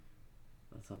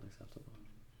unacceptable.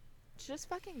 Just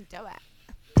fucking do it.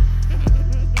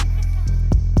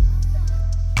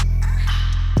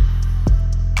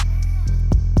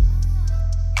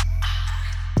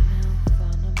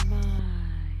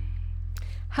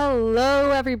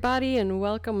 Hello, everybody, and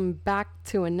welcome back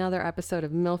to another episode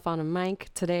of MILF on a Mic.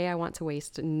 Today, I want to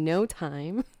waste no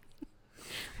time.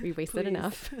 We wasted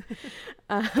enough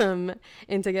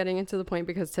into getting into the point,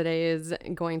 because today is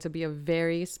going to be a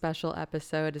very special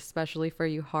episode, especially for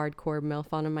you hardcore MILF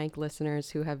on a Mic listeners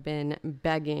who have been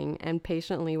begging and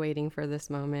patiently waiting for this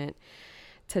moment.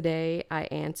 Today, I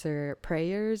answer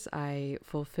prayers. I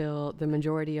fulfill the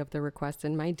majority of the requests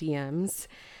in my DMs.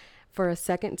 For a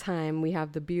second time, we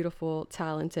have the beautiful,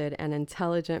 talented, and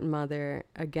intelligent mother.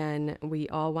 Again, we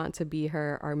all want to be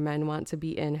her. Our men want to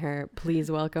be in her.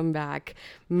 Please welcome back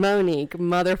Monique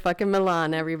motherfucking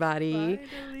Milan, everybody.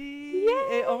 Finally.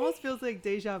 Yay! It almost feels like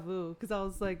deja vu, because I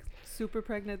was like super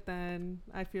pregnant then.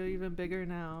 I feel even bigger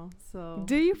now. So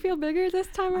do you feel bigger this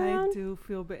time around? I do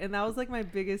feel big. And that was like my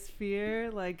biggest fear,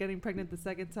 like getting pregnant the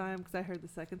second time, because I heard the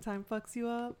second time fucks you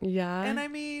up. Yeah. And I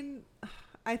mean,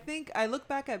 I think I look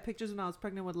back at pictures when I was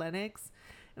pregnant with Lennox,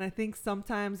 and I think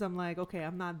sometimes I'm like, okay,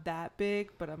 I'm not that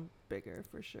big, but I'm bigger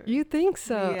for sure. You think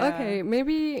so? Yeah. Okay,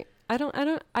 maybe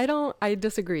I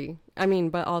disagree. I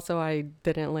mean, but also I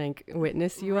didn't like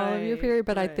witness you all of your period,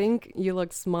 but I think you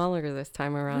look smaller this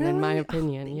time around, really? in my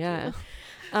opinion. Yeah.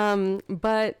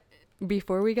 But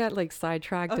before we get like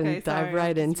sidetracked and dive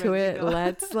right into it,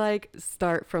 let's like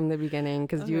start from the beginning,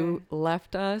 because you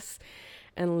left us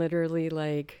and literally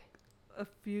like a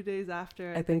few days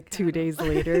after, I think 2 days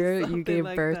later, you gave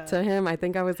like birth that. to him. I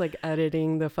think I was like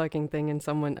editing the fucking thing,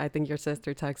 and I think your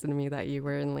sister texted me that you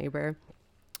were in labor.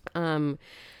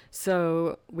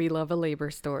 So we love a labor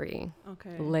story.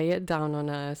 Okay. Lay it down on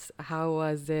us. How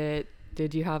was it?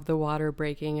 Did you have the water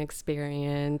breaking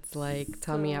experience? Like,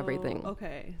 tell me everything.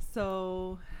 Okay.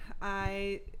 So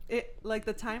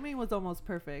the timing was almost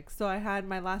perfect. So I had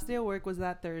my last day of work was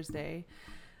that Thursday.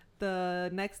 The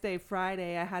next day,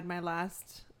 Friday, I had my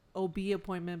last OB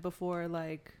appointment before,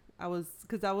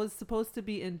 because I was supposed to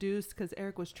be induced because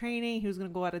Eric was training. He was going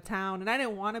to go out of town, and I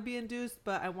didn't want to be induced,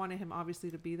 but I wanted him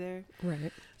obviously to be there.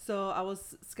 Right. So I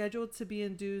was scheduled to be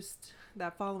induced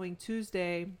that following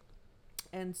Tuesday.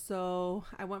 And so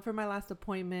I went for my last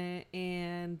appointment,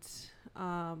 and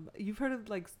you've heard of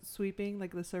like sweeping,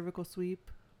 like the cervical sweep?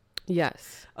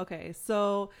 Yes. Okay.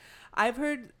 So I've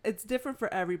heard it's different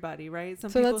for everybody, right? So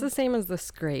that's the same as the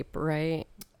scrape, right?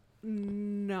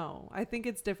 No, I think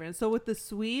it's different. So with the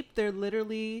sweep, they're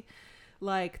literally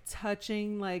like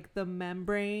touching like the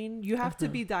membrane. You have to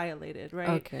be dilated, right?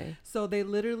 Okay. So they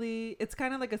literally, it's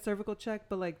kind of like a cervical check,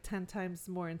 but like 10 times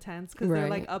more intense, because they're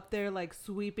like up there like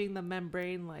sweeping the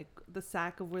membrane, like the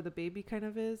sac of where the baby kind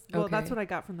of is. Well, that's what I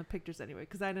got from the pictures anyway,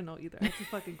 because I didn't know either. I had to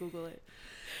fucking Google it.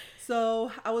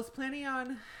 So I was planning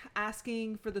on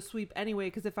asking for the sweep anyway,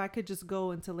 because if I could just go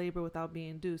into labor without being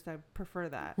induced, I prefer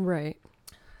that. Right.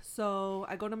 So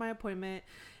I go to my appointment,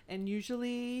 and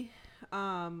usually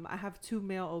I have 2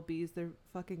 male OBs. They're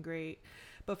fucking great.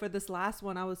 But for this last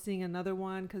one, I was seeing another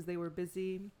one because they were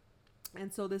busy.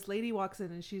 And so this lady walks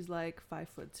in, and she's like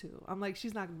 5'2". I'm like,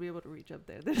 she's not going to be able to reach up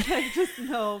there. There's like just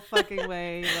no fucking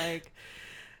way. Like,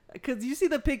 because you see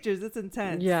the pictures, it's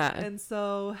intense. Yeah. And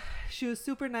so she was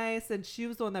super nice, and she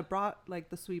was the one that brought like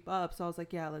the sweep up. So I was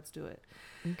like, yeah, let's do it.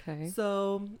 Okay.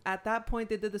 So at that point,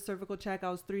 they did the cervical check. I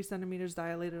was 3 centimeters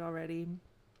dilated already.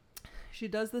 She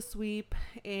does the sweep,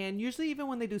 and usually even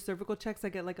when they do cervical checks, I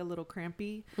get like a little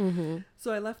crampy. Mm-hmm.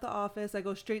 So I left the office. I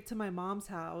go straight to my mom's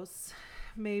house,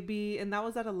 and that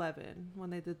was at 11 when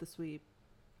they did the sweep.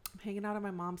 I'm hanging out at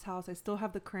my mom's house. I still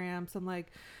have the cramps.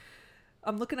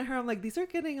 I'm looking at her. I'm like, these are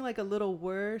getting like a little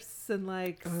worse and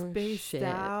like spaced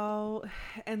out.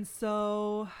 And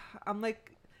so I'm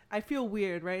like, I feel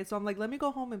weird, right? So I'm like, let me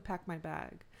go home and pack my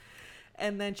bag.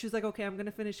 And then she was like, okay, I'm going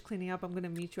to finish cleaning up. I'm going to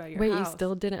meet you at your house. Wait, you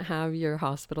still didn't have your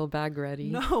hospital bag ready?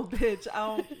 No, bitch.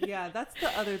 Yeah, that's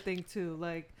the other thing too.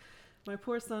 Like, my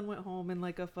poor son went home in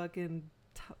like a fucking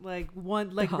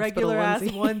regular ass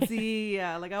onesie.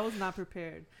 Yeah, like I was not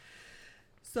prepared.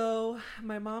 So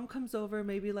my mom comes over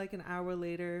maybe like an hour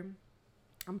later.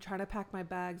 I'm trying to pack my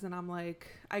bags, and I'm like,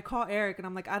 I call Eric, and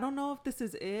I'm like, I don't know if this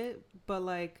is it, but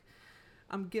like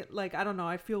I don't know,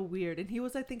 I feel weird. And he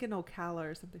was, I think, in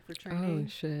Ocala or something for training. Oh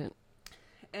shit.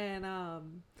 And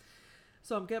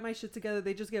so I'm getting my shit together.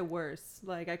 They just get worse.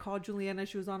 Like, I called Juliana,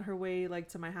 she was on her way like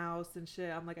to my house and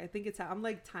shit. I'm like, I think I'm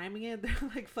like timing it. They're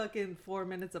like fucking 4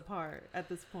 minutes apart at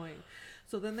this point.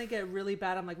 So then they get really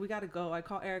bad. I'm like, we gotta go. I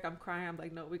call Eric, I'm crying. I'm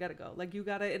like, no, we gotta go. Like, you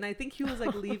gotta. And I think he was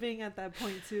like leaving at that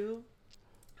point too.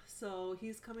 So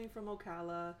he's coming from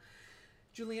Ocala.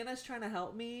 Juliana's trying to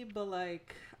help me, but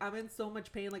like I'm in so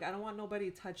much pain. Like I don't want nobody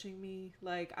touching me.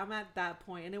 Like I'm at that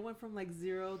point, and it went from like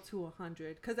 0 to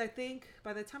 100. Because I think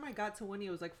by the time I got to Winnie, it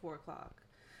was like 4 o'clock.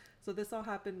 So this all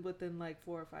happened within like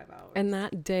 4 or 5 hours. And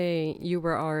that day, you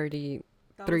were already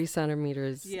 3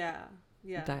 centimeters. Yeah.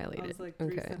 Dilated. I was like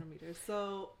 3 centimeters.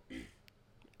 So.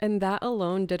 And that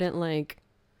alone didn't like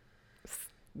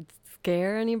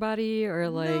scare anybody or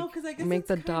like no, 'cause I guess make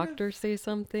the kind doctor say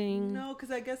something? No,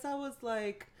 because I guess I was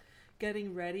like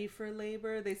getting ready for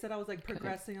labor. They said I was like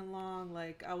progressing along,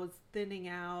 like I was thinning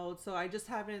out. So I just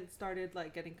haven't started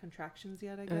like getting contractions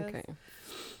yet, I guess. Okay.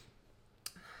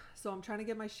 So I'm trying to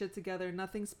get my shit together.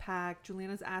 Nothing's packed.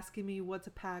 Juliana's asking me what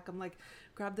to pack. I'm like,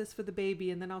 grab this for the baby,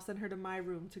 and then I'll send her to my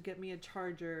room to get me a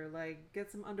charger, like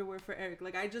get some underwear for Eric.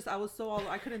 Like I was so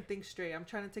I couldn't think straight. I'm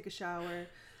trying to take a shower.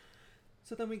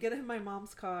 So then we get in my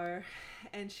mom's car,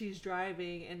 and she's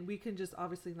driving, and we can just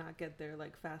obviously not get there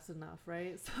like fast enough,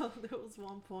 right? So there was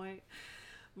one point,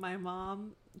 my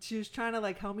mom, she was trying to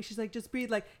like help me. She's like, just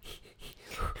breathe, like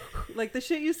like the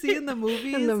shit you see in the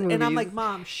movies. And I'm like,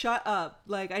 Mom, shut up.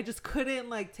 Like I just couldn't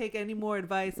like take any more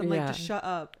advice. I'm like, just shut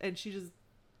up. And she just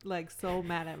like so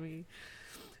mad at me.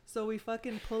 So we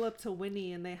fucking pull up to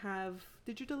Winnie, and they have,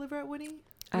 did you deliver at Winnie?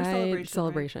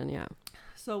 Celebration, right? Yeah.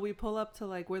 So we pull up to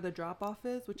like where the drop off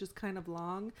is, which is kind of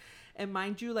long, and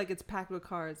mind you, like it's packed with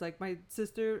cars. Like my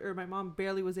sister or my mom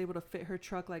barely was able to fit her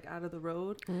truck like out of the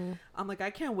road. I'm like,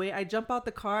 I can't wait. I jump out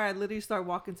the car. I literally start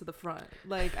walking to the front.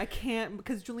 Like I can't,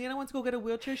 because Juliana wants to go get a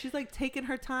wheelchair. She's like taking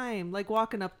her time, like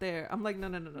walking up there. I'm like, no,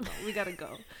 we gotta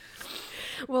go.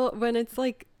 Well, when it's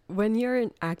like when you're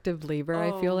in active labor,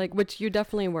 I feel like, which you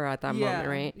definitely were at that moment,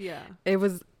 right? Yeah. It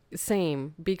was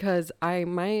same because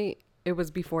it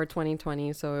was before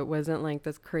 2020, so it wasn't like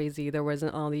this crazy. There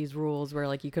wasn't all these rules where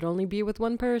like you could only be with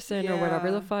one person or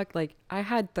whatever the fuck. Like I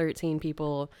had 13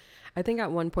 people. I think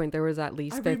at one point there was at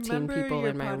least 15 people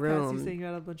in my room. You saying you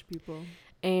had a bunch of people.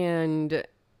 And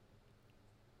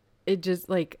it just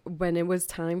like when it was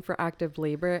time for active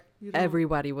labor,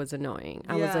 everybody was annoying.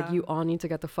 I was like, you all need to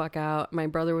get the fuck out. My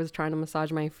brother was trying to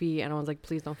massage my feet, and I was like,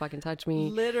 please don't fucking touch me.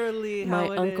 Literally, my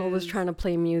uncle was trying to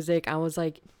play music. I was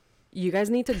like, you guys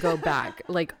need to go back,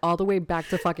 like all the way back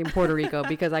to fucking Puerto Rico,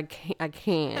 because I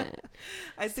can't.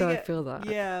 I feel that.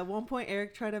 Yeah, at one point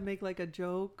Eric tried to make like a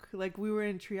joke. Like we were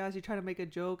in triage, he tried to make a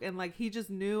joke, and like he just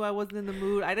knew I wasn't in the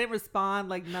mood. I didn't respond,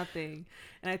 like nothing.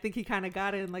 And I think he kind of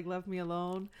got it and like left me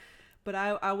alone. But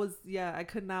I was, I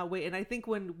could not wait. And I think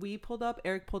when we pulled up,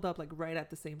 Eric pulled up like right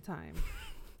at the same time.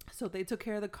 So they took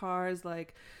care of the cars,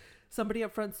 like somebody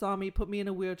up front saw me, put me in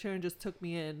a wheelchair, and just took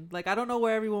me in. Like, I don't know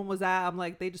where everyone was at. I'm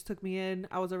like, they just took me in.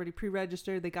 I was already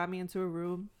pre-registered. They got me into a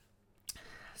room.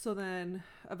 So then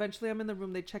eventually I'm in the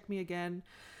room. They check me again.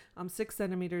 I'm 6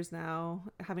 centimeters now,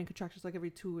 having contractions like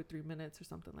every 2 or 3 minutes or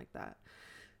something like that.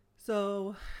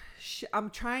 So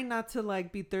I'm trying not to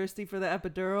like be thirsty for the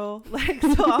epidural. Like,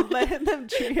 so I'm letting them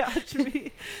triage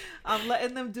me. I'm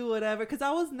letting them do whatever. Cause I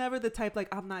was never the type,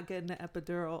 like, I'm not getting an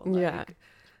epidural. Like,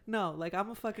 no, like I'm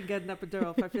gonna fucking get an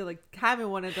epidural if I feel like having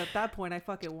one. And at that point I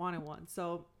fucking wanted one.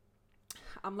 So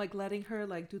I'm like letting her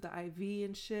like do the IV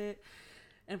and shit.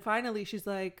 And finally she's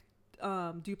like,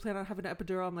 do you plan on having an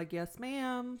epidural? I'm like, yes,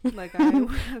 ma'am. Like, I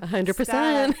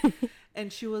 100%.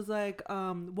 And she was like,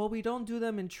 well, we don't do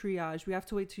them in triage. We have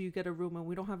to wait till you get a room, and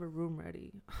we don't have a room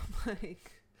ready. I'm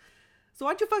like, so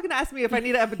why don't you fucking ask me if I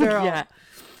need an epidural? Yeah.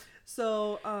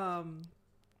 So,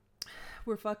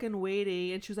 we're fucking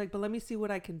waiting, and she was like, but let me see what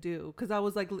I can do. Cause I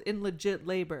was like in legit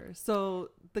labor.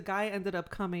 So the guy ended up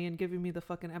coming and giving me the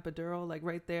fucking epidural, like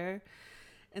right there.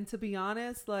 And to be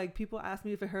honest, like people ask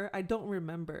me if it hurt. I don't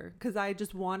remember, because I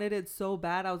just wanted it so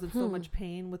bad. I was in so much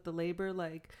pain with the labor.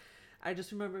 Like I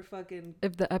just remember fucking.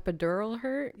 If the epidural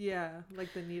hurt? Yeah,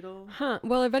 like the needle. Huh.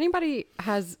 Well, if anybody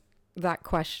has that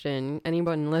question,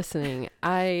 anyone listening,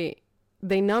 they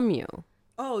numb you.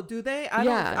 Oh, do they?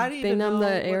 I didn't even know the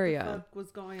what area. The fuck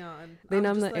was going on. They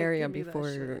numb the area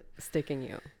before sticking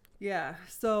you. Yeah,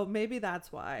 so maybe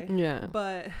that's why. Yeah.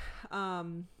 But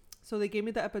so they gave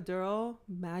me the epidural.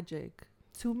 Magic.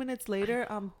 2 minutes later,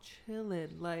 I'm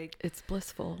chilling. Like, it's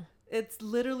blissful. It's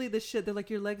literally the shit. They're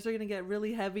like, your legs are gonna get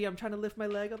really heavy. I'm trying to lift my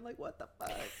leg. I'm like, what the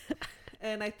fuck?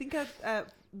 And I think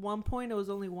at one point it was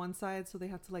only one side, so they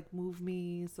had to like move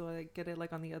me so I get it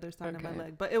like on the other side of my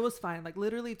leg. But it was fine. Like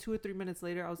literally 2 or 3 minutes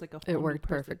later, I was like a whole It worked new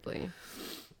person. perfectly.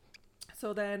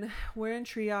 So then we're in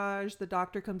triage. The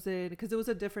doctor comes in, because it was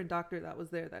a different doctor that was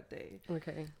there that day.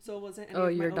 Okay. So it wasn't any Oh,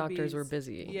 of my your OBs. doctors were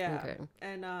busy. Yeah. Okay.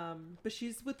 And but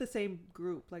she's with the same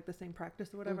group, like the same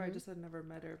practice or whatever. I just had never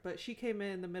met her. But she came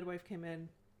in, the midwife came in.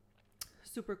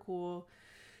 Super cool.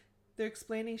 they're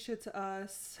explaining shit to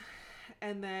us.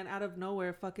 And then out of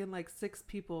nowhere, fucking like 6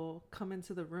 people come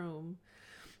into the room.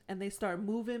 And they start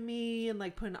moving me and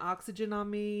like putting oxygen on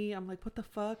me. I'm like, what the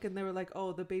fuck? And they were like,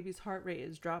 oh, the baby's heart rate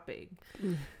is dropping.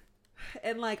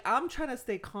 And like, I'm trying to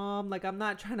stay calm. Like, I'm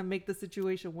not trying to make the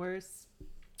situation worse.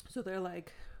 So they're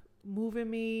like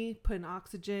moving me, putting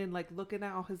oxygen, like looking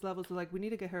at all his levels. They're like, we need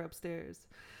to get her upstairs.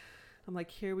 I'm like,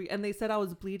 and they said I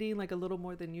was bleeding like a little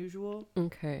more than usual.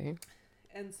 Okay.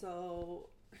 And so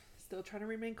still trying to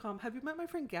remain calm. Have you met my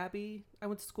friend Gabby? I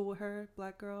went to school with her,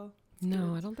 black girl.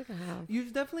 No, I don't think I have.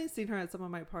 You've definitely seen her at some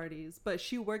of my parties, but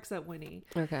she works at Winnie.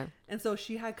 Okay. And so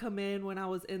she had come in when I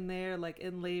was in there, like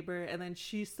in labor, and then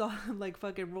she saw him like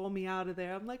fucking roll me out of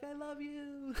there. I'm like, I love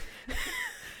you.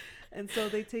 And so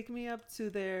they take me up to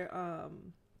their,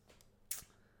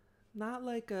 not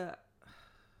like a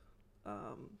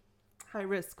high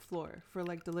risk floor for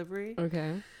like delivery.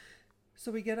 Okay.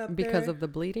 So we get up because there. of the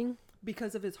bleeding?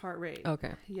 Because of his heart rate.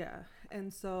 Okay. Yeah.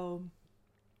 And so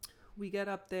we get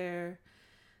up there,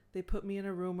 they put me in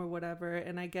a room or whatever,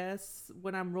 and I guess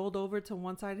when I'm rolled over to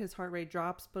one side his heart rate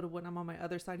drops, but when I'm on my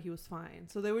other side he was fine.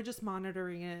 So they were just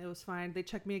monitoring it. It was fine. They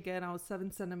checked me again. I was 7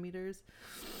 centimeters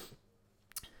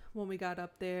when we got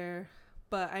up there.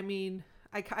 But I mean,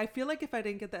 I feel like if I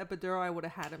didn't get the epidural, I would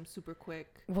have had him super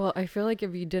quick. Well, I feel like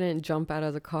if you didn't jump out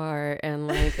of the car and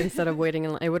like instead of waiting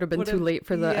in line, it would have been too late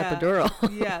for the epidural.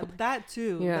 Yeah, that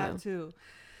too. Yeah. That too.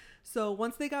 So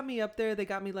once they got me up there, they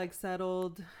got me like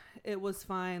settled. It was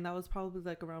fine. That was probably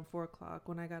like around 4:00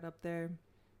 when I got up there.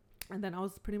 And then I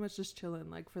was pretty much just chilling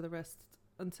like for the rest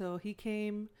until he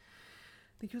came.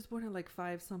 I think he was born at like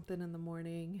 5 something in the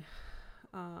morning.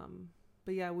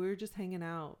 But yeah, we were just hanging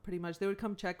out pretty much. They would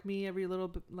come check me every little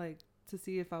bit, like to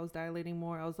see if I was dilating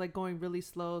more. I was like going really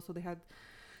slow. So they had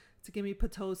to give me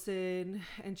Pitocin,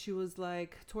 and she was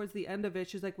like, towards the end of it,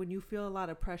 she's like, when you feel a lot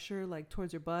of pressure like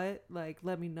towards your butt, like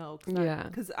let me know.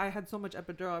 Because I had so much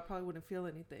epidural, I probably wouldn't feel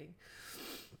anything.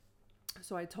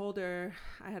 So I told her,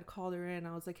 I had called her in.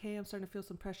 I was like, hey, I'm starting to feel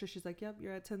some pressure. She's like, yep,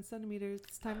 you're at 10 centimeters.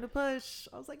 It's time to push.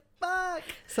 I was like, fuck.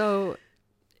 So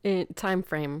in time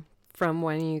frame from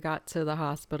when you got to the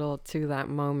hospital to that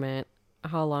moment,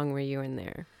 how long were you in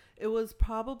there? It was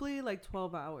probably like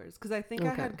 12 hours because I think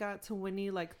I had got to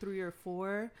Winnie like 3 or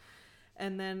 4,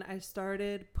 and then I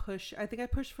started I think I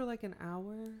pushed for like an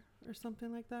hour or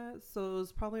something like that. So it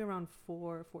was probably around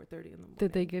 4:30 in the morning.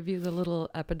 Did they give you the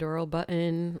little epidural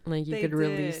button like you could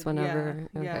release whenever?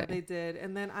 Yeah, they did.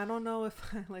 And then I don't know if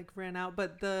I like ran out,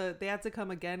 but they had to come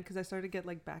again because I started to get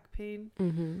like back pain,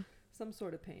 some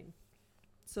sort of pain.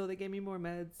 So they gave me more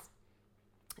meds,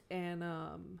 and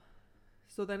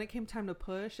so then it came time to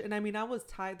push. And I mean, I was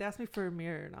tired. They asked me for a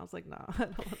mirror, and I was like, no, I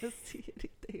don't want to see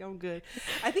anything. I'm good.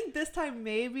 I think this time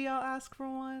maybe I'll ask for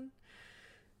one.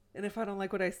 And if I don't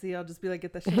like what I see, I'll just be like,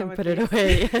 get that shit out of my Put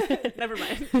face. it away. Never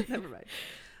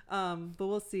mind. But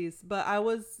we'll see. But I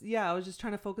was just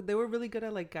trying to focus. They were really good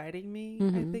at like guiding me,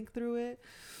 I think, through it.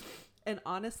 And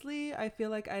honestly, I feel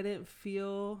like I didn't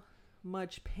feel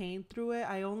much pain through it.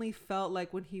 I only felt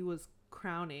like when he was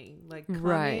crowning, like coming.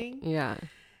 Right. Yeah.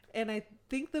 And I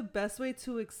think the best way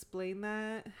to explain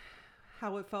that,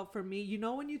 how it felt for me, you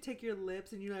know, when you take your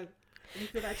lips and you like, and you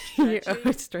feel that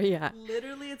stretching,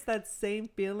 literally it's that same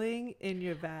feeling in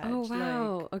your vag. Oh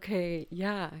wow. Like, okay.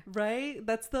 Yeah. Right.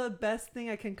 That's the best thing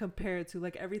I can compare it to.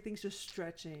 Like everything's just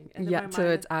stretching. And then yeah. So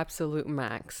it's absolute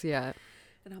max. Yeah.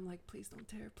 And I'm like, please don't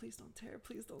tear, please don't tear,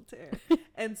 please don't tear.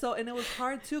 And it was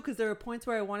hard too, because there were points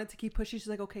where I wanted to keep pushing. She's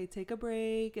like, okay, take a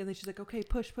break. And then she's like, okay,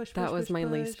 push. That was my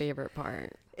least favorite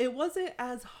part. It wasn't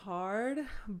as hard,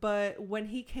 but when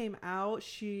he came out,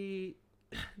 they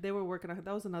were working on it.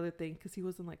 That was another thing, because he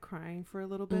wasn't like crying for a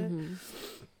little bit.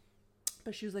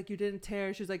 But she was like, you didn't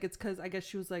tear. She was like, it's because I guess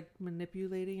she was like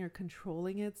manipulating or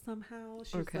controlling it somehow.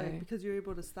 She was like, because you're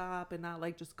able to stop and not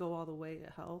like just go all the way,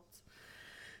 it helped.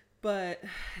 But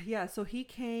yeah, so he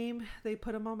came, they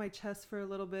put him on my chest for a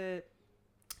little bit.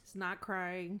 He's not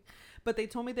crying, but they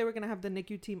told me they were going to have the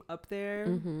NICU team up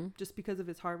there just because of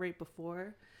his heart rate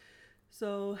before.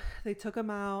 So they took him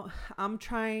out. I'm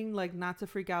trying like not to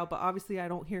freak out, but obviously I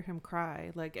don't hear him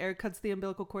cry. Like Eric cuts the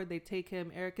umbilical cord. They take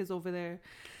him. Eric is over there.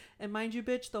 And mind you,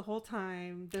 bitch, the whole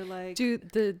time they're like, do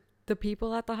the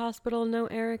people at the hospital know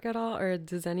Eric at all, or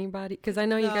does anybody? Because I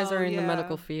know you guys are in the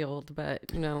medical field,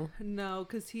 but no,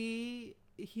 because he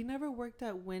never worked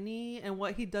at Winnie, and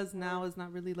what he does now is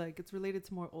not really like, it's related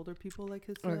to more older people like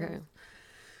his field.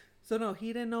 So no, he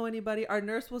didn't know anybody. Our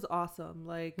nurse was awesome.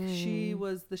 Like she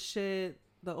was the shit.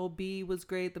 The OB was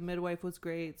great. The midwife was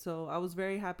great. So I was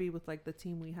very happy with like the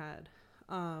team we had.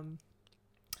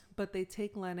 But they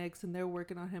take Lennox and they're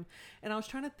working on him. And I was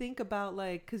trying to think about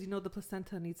like, because the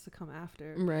placenta needs to come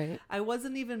after. Right. I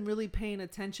wasn't even really paying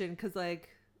attention because like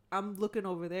I'm looking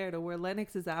over there to where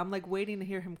Lennox is at. I'm like waiting to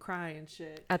hear him cry and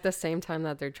shit. At the same time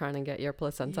that they're trying to get your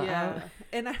placenta out.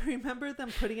 And I remember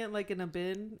them putting it like in a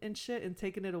bin and shit and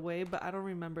taking it away, but I don't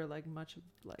remember like much of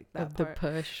like that Of part.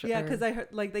 the push. Yeah, because I heard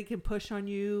like they can push on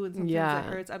you and sometimes it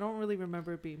hurts. I don't really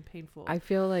remember it being painful. I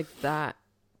feel like that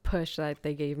push that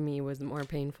they gave me was more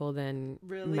painful than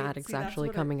Maddox actually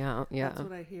coming out. Yeah, that's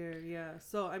what I hear. Yeah,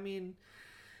 so I mean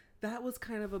that was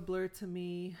kind of a blur to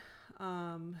me.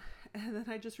 And then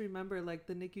I just remember like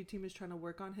the NICU team is trying to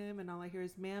work on him and all I hear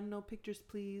is, "Ma'am, no pictures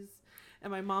please." And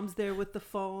my mom's there with the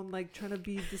phone like trying to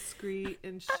be discreet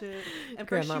and shit. And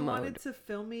first she wanted to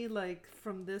film me like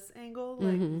from this angle,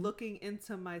 like looking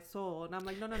into my soul, and I'm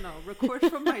like, no, record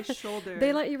from my shoulder.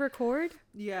 They let you record?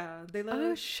 Yeah, they let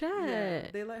her, shit. Yeah,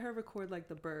 they let her record like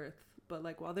the birth, but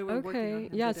like while they were working on him,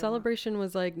 yeah, Celebration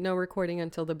was like no recording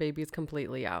until the baby's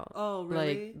completely out. Oh,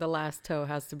 really? Like the last toe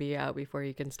has to be out before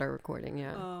you can start recording.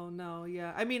 Yeah. Oh no,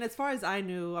 yeah. I mean, as far as I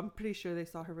knew, I'm pretty sure they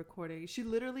saw her recording. She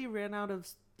literally ran out of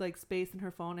like space in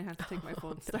her phone and had to take my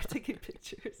phone to start taking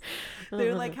pictures.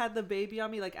 They like had the baby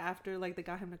on me like after like they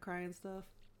got him to cry and stuff.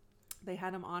 They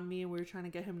had him on me and we were trying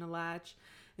to get him to latch.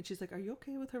 And she's like, "Are you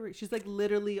okay with her?" She's like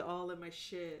literally all in my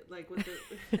shit, like with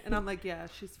the and I'm like, "Yeah,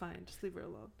 she's fine. Just leave her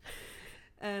alone."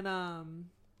 And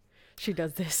she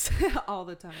does this all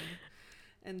the time.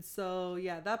 And so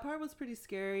yeah, that part was pretty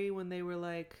scary when they were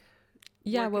like,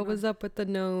 yeah, what was up with the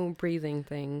no breathing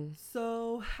thing?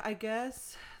 So I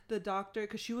guess the doctor,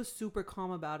 because she was super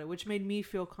calm about it, which made me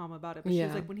feel calm about it, but she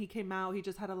was like, when he came out he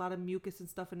just had a lot of mucus and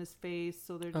stuff in his face,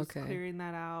 so they're just clearing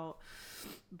that out.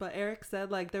 But Eric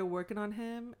said like they're working on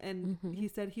him, and he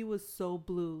said he was so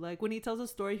blue. Like when he tells a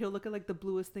story, he'll look at like the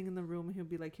bluest thing in the room and he'll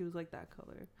be like, he was like that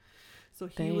color. So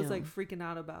he was like freaking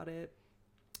out about it.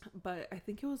 But I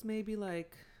think it was maybe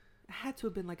like, it had to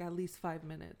have been like at least 5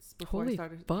 minutes before I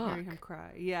started hearing him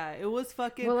cry. Yeah, it was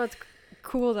fucking. Well, that's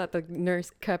cool that the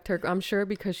nurse kept her. I'm sure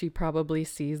because she probably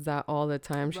sees that all the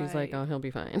time. She's like, "Oh, he'll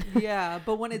be fine." Yeah,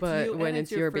 but when it's when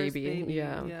it's your baby,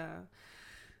 yeah.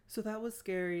 So that was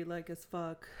scary, like as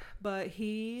fuck. But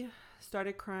he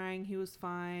started crying. He was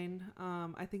fine.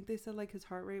 I think they said like his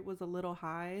heart rate was a little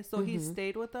high, so he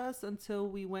stayed with us until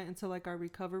we went into like our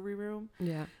recovery room.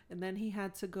 Yeah, and then he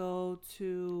had to go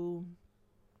to.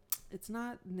 It's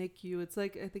not NICU. It's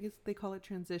like, I think they call it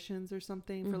transitions or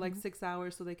something for like 6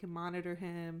 hours so they can monitor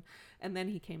him. And then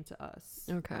he came to us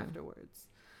afterwards.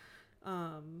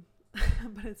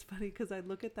 But it's funny because I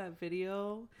look at that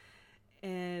video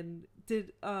and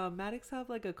did Maddox have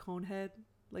like a cone head?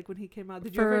 Like when he came out,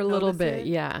 did you ever a little bit? It?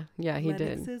 Yeah, he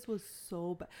did. Lennox's was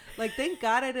so bad. Like thank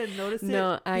God I didn't notice it.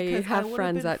 No, I have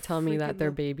friends that tell me that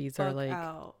their babies are like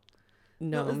out.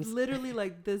 No, it was literally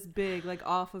like this big, like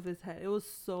off of his head. It was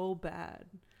so bad.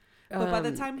 But by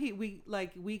the time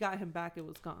we got him back, it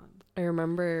was gone. I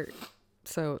remember,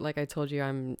 so like I told you,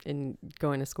 I'm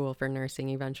going to school for nursing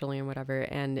eventually and whatever.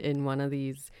 And in one of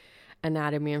these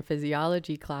anatomy and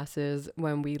physiology classes,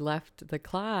 when we left the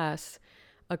class,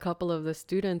 a couple of the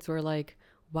students were like,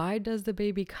 "Why does the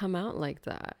baby come out like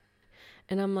that?"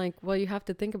 And I'm like, well, you have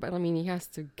to think about it. I mean, he has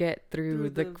to get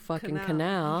through the fucking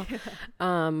canal.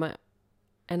 Yeah.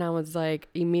 And I was like,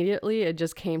 immediately, it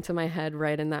just came to my head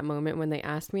right in that moment when they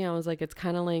asked me. I was like, it's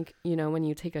kind of like, when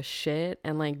you take a shit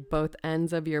and like both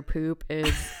ends of your poop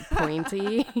is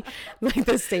pointy. Like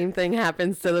the same thing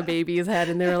happens to the baby's head.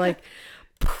 And they were like,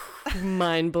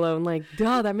 mind blown. Like,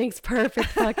 duh, that makes perfect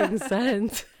fucking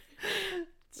sense.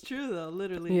 It's true though,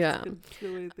 literally. Yeah.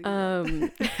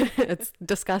 It's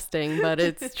disgusting, but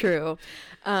it's true.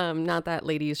 Not that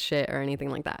ladies shit or anything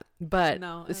like that. But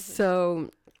no, so...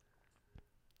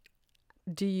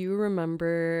 Do you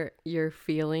remember your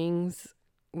feelings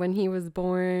when he was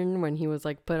born, when he was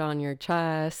like put on your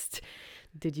chest?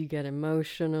 Did you get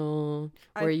emotional?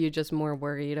 Were you just more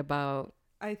worried about?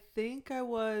 I think I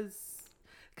was,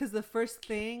 because the first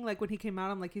thing, like when he came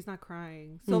out, I'm like, he's not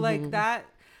crying. So like that,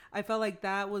 I felt like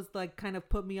that was like kind of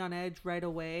put me on edge right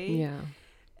away. Yeah.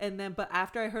 And then, but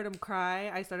after I heard him cry,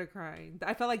 I started crying.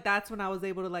 I felt like that's when I was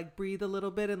able to like breathe a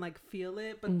little bit and like feel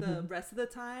it. But the rest of the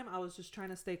time, I was just trying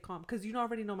to stay calm. Because you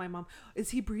already know my mom. Is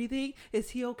he breathing?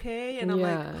 Is he okay? And I'm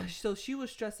like, so she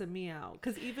was stressing me out.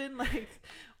 Because even like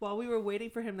while we were waiting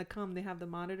for him to come, they have the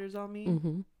monitors on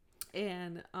me.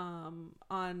 And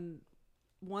on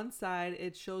one side,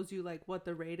 it shows you like what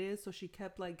the rate is. So she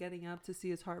kept like getting up to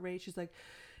see his heart rate. She's like,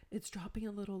 it's dropping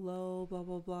a little low, blah,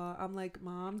 blah, blah. I'm like,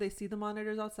 Mom, they see the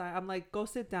monitors outside. I'm like, go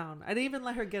sit down. I didn't even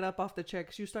let her get up off the chair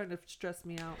because she was starting to stress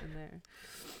me out in there.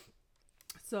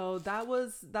 So that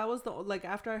was the, like,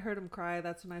 after I heard him cry,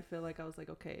 that's when I feel like I was like,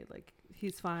 okay, like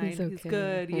he's fine, He's okay. he's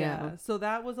good. Yeah. So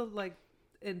that was like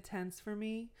intense for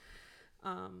me.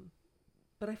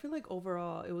 But I feel like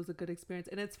overall it was a good experience.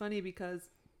 And it's funny because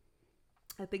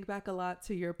I think back a lot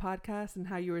to your podcast and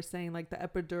how you were saying like the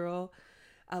epidural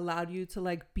allowed you to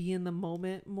like be in the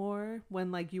moment more when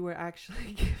like you were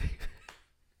actually giving.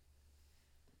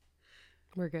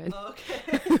 We're good. Oh,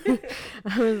 okay.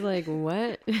 I was like,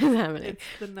 what is happening? It's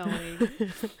the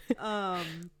knowing.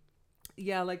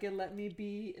 Yeah, like it let me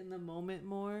be in the moment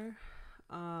more.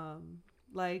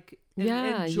 Like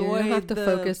Yeah, you enjoy don't have to the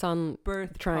focus on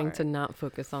birth trying part. to not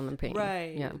focus on the pain.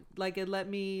 Right. Yeah. Like it let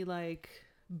me like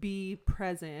be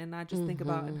present and not just think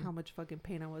about how much fucking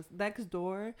pain I was. Next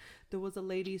door, there was a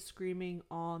lady screaming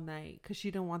all night because she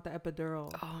didn't want the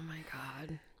epidural. Oh my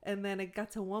God. And then it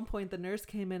got to one point, the nurse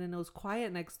came in and it was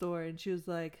quiet next door, and she was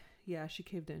like, yeah, she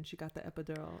caved in. She got the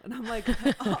epidural. And I'm like,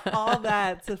 all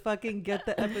that to fucking get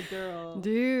the epidural.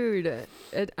 Dude,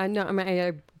 I know. I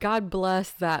mean, God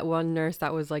bless that one nurse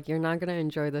that was like, you're not going to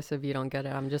enjoy this if you don't get it.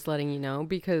 I'm just letting you know,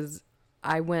 because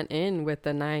I went in with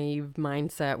the naive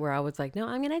mindset where I was like, no,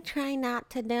 I'm going to try not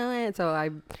to do it.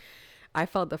 So I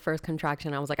felt the first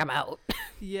contraction. I was like, I'm out.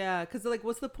 Yeah, because like,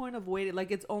 what's the point of waiting?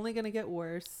 Like, it's only going to get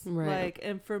worse. Right. Like,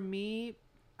 and for me,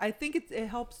 I think it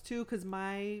helps too, because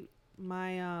my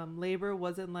labor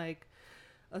wasn't like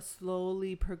a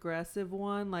slowly progressive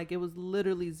one. Like it was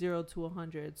literally 0 to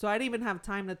 100, so I didn't even have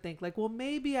time to think like, well,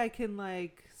 maybe I can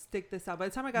like stick this out. By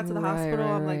the time I got to the hospital,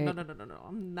 I'm like, no,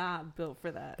 I'm not built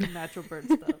for that natural birth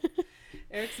stuff.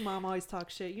 Eric's mom always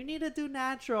talks shit, you need to do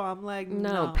natural. I'm like,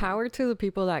 no. Power to the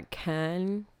people that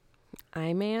can.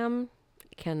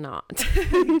 Cannot.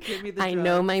 Give me the I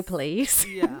know my place.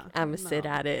 Yeah. I'm sit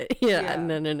at it. Yeah.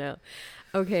 No.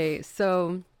 Okay,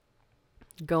 so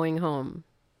going home,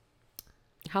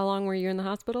 how long were you in the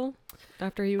hospital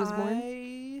after he was born?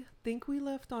 I think we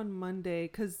left on Monday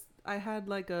because I had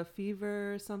like a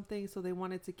fever or something, so they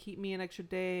wanted to keep me an extra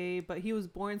day, but he was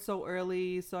born so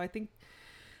early, so I think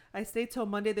I stayed till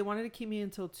Monday. They wanted to keep me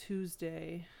until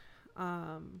Tuesday,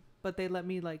 but they let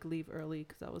me like leave early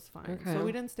because I was fine. Okay. So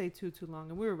we didn't stay too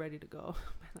long, and we were ready to go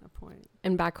by that point.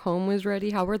 And back home was ready?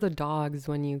 How were the dogs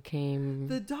when you came?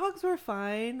 The dogs were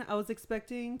fine. I was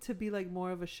expecting to be like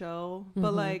more of a show,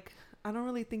 but like I don't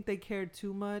really think they cared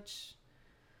too much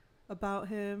about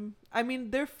him. I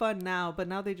mean, they're fun now, but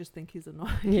now they just think he's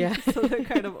annoying. Yeah. So they're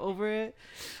kind of over it.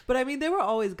 But I mean, they were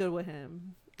always good with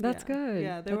him. That's good.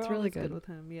 Yeah, they That's were really always good good with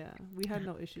him. Yeah, we had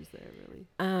no issues there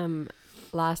really.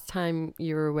 Last time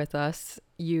you were with us,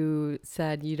 you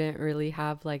said you didn't really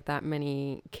have like that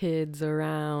many kids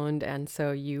around, and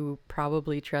so you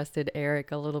probably trusted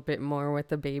Eric a little bit more with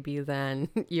the baby than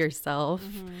yourself.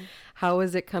 How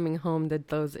was it coming home? Did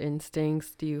those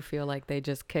instincts, do you feel like they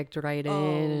just kicked right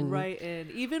in? Right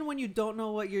in. Even when you don't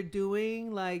know what you're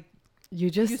doing, like you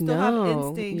just you still know. have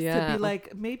instincts to be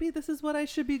like, maybe this is what I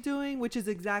should be doing, which is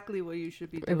exactly what you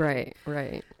should be doing.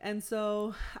 Right. And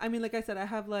so, I mean, like I said, I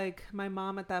have like my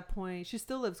mom at that point, she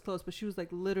still lives close, but she was like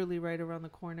literally right around the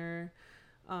corner.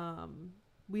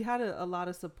 We had a lot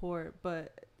of support,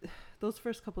 but those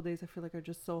first couple days I feel like are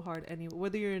just so hard anyway,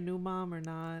 whether you're a new mom or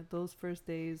not. Those first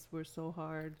days were so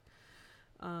hard.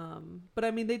 But I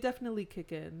mean, they definitely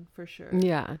kick in for sure.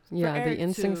 Yeah, the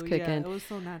instincts kick in. It was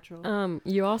so natural.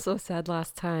 You also said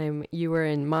last time you were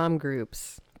in mom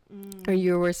groups, or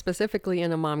you were specifically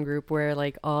in a mom group where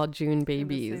like all June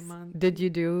babies. Did you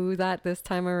do that this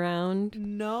time around?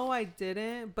 No, I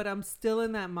didn't, but I'm still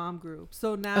in that mom group.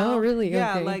 So now, oh really?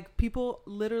 Yeah, okay. Like people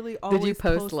literally always. Did you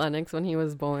post Lennox when he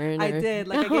was born? I did.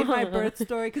 Like I gave my birth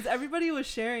story because everybody was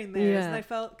sharing theirs, and I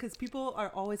felt because people are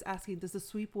always asking, "Does the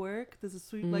sweep work? Does the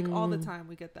sweep like all the time?"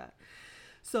 We get that.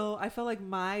 So I felt like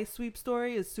my sweep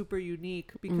story is super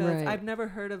unique because I've never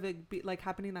heard of it like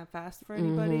happening that fast for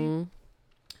anybody.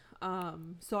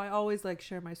 So I always like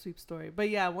share my sweep story. But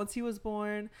yeah, once he was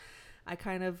born, I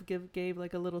kind of gave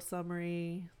like a little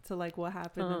summary to like what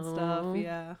happened and stuff.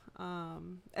 Yeah.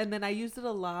 And then I used it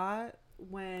a lot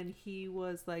when he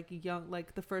was like young,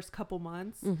 like the first couple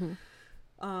months.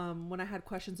 When I had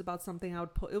questions about something, I would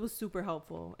it was super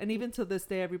helpful. And even to this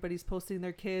day, everybody's posting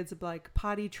their kids like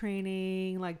potty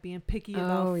training, like being picky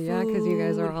about food. Oh yeah, because you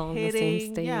guys are all in the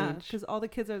same stage. Yeah, because all the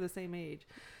kids are the same age.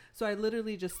 So I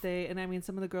literally just stay, and I mean,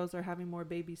 some of the girls are having more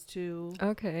babies too.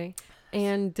 Okay.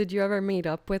 And did you ever meet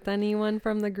up with anyone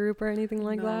from the group or anything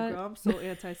like that? No, girl, I'm so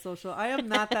antisocial. I am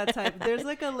not that type. There's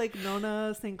like a like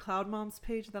Nona St. Cloud Moms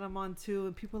page that I'm on too,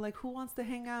 and people are like, who wants to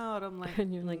hang out? I'm like,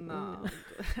 and you're like, no,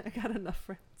 I got enough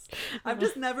friends. I've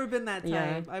just never been that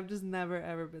type. Yeah. I've just never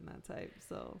ever been that type.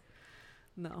 So,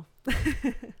 no.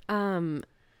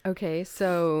 Okay,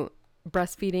 so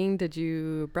breastfeeding, did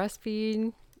you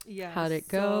breastfeed? Yeah. How'd it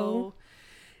go? So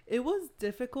it was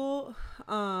difficult.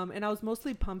 And I was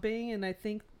mostly pumping, and I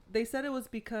think they said it was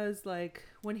because like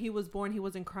when he was born he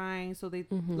wasn't crying, so they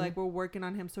like were working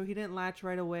on him so he didn't latch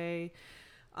right away.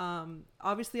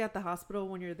 Obviously at the hospital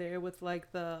when you're there with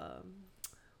like the,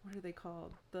 what are they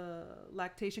called, the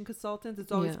lactation consultants,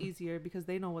 it's always easier because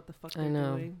they know what the fuck they're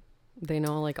doing. They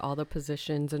know like all the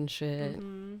positions and shit.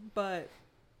 But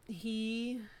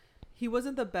he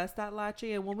wasn't the best at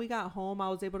latching, and when we got home I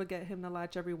was able to get him to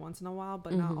latch every once in a while,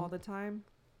 but not all the time.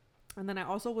 And then I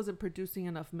also wasn't producing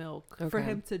enough milk for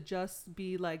him to just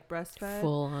be like breastfed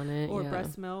full on it or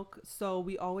breast milk, so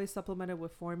we always supplemented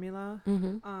with formula.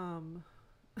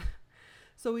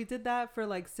 So we did that for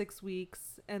like 6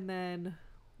 weeks, and then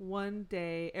one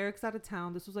day Eric's out of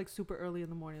town. This was like super early in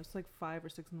the morning. It was like 5 or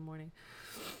 6 in the morning.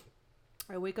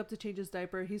 I wake up to change his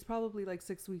diaper. He's probably like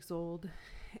 6 weeks old,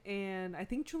 and I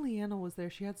think Juliana was there.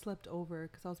 She had slept over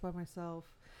because I was by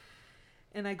myself.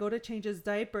 And I go to change his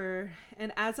diaper,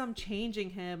 and as I'm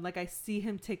changing him, like I see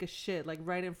him take a shit like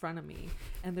right in front of me,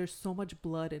 and there's so much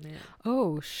blood in it.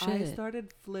 Oh shit. I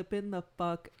started flipping the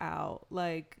fuck out,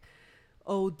 like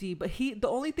OD. But the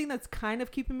only thing that's kind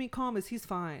of keeping me calm is he's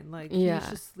fine. Like he's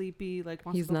just sleepy, like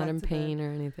wants he's to go not back in to pain bed.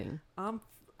 or anything.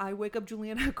 I wake up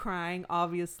Juliana crying,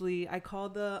 obviously. I call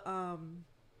the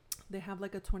they have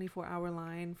like a 24-hour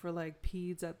line for like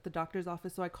peds at the doctor's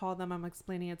office, so I call them. I'm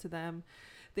explaining it to them.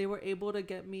 They were able to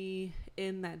get me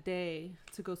in that day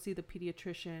to go see the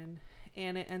pediatrician,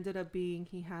 and it ended up being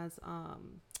he has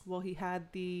he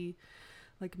had the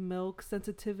like milk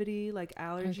sensitivity, like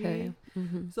allergy.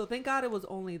 Okay. So thank God it was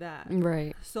only that.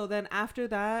 Right. So then after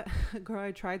that, girl,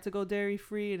 I tried to go dairy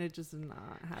free, and it just did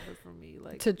not have it for me.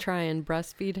 Like to try and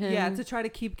breastfeed him. Yeah, to try to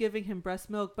keep giving him breast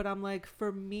milk, but I'm like,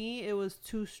 for me it was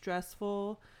too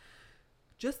stressful.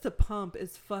 Just to pump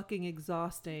is fucking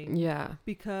exhausting. Yeah.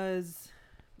 Because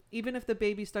even if the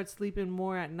baby starts sleeping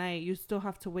more at night, you still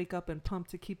have to wake up and pump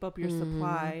to keep up your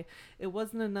supply. It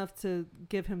wasn't enough to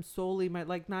give him solely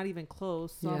like not even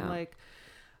close. So I'm like,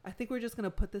 I think we're just going to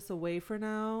put this away for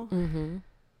now.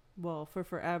 Well, for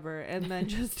forever. And then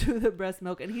just do the breast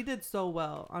milk. And he did so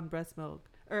well on breast milk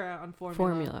or on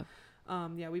formula.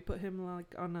 Yeah, we put him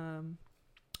like on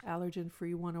allergen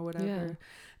free one or whatever.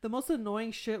 The most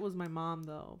annoying shit was my mom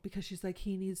though, because she's like,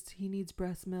 he needs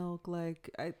breast milk.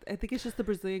 Like I think it's just the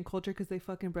Brazilian culture, because they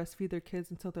fucking breastfeed their kids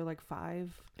until they're like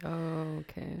 5. Oh,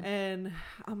 okay. And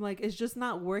I'm like, it's just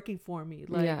not working for me.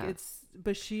 Like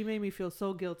but she made me feel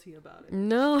so guilty about it.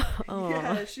 No.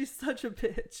 Yeah, she's such a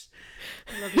bitch.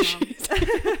 I love you,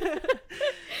 Mom.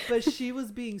 But she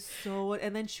was being so,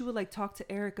 and then she would like talk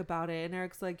to Eric about it, and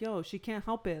Eric's like, yo, she can't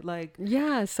help it. Like,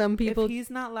 yeah, some people, if he's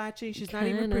not latching, she's not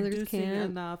even producing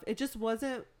enough. It just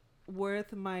wasn't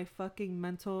worth my fucking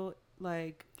mental,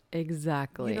 like,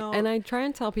 exactly. You know, and I try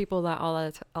and tell people that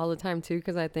all the time too,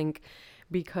 because I think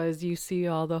because you see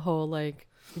all the whole like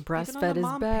breastfed is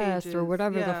best pages, or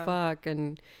whatever the fuck,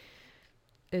 and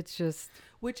it's just,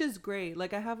 which is great.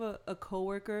 Like I have a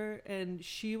coworker, and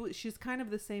she's kind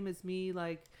of the same as me.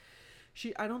 Like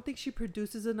I don't think she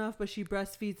produces enough, but she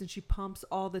breastfeeds and she pumps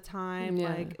all the time.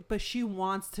 Like, but she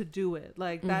wants to do it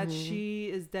like that. She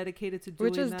is dedicated to doing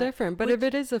which is that. different. But if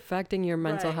it is affecting your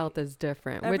mental health, is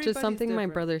different. Which is something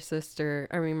different.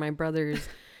 My brother's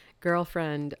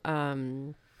girlfriend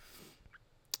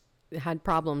had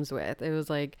problems with. It was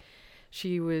like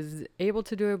she was able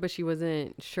to do it, but she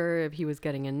wasn't sure if he was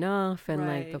getting enough, and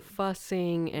like the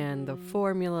fussing and the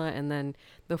formula, and then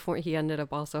he ended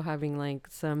up also having like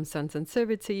some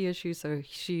sensitivity issues, so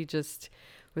she just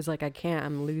was like, I can't,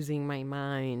 I'm losing my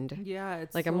mind. Yeah,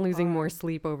 it's like, so I'm losing hard. more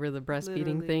sleep over the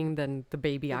breastfeeding thing than the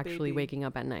baby actually waking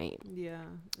up at night. Yeah,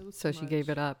 it was so she gave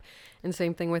it up. And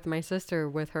same thing with my sister.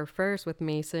 With her first, with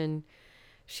Mason,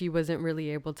 she wasn't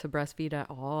really able to breastfeed at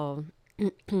all.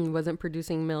 Wasn't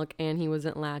producing milk, and he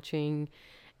wasn't latching.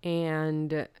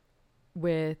 And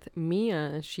with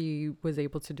Mia, she was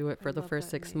able to do it for the first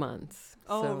 6 months.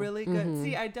 Oh, so, really good.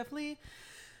 See, I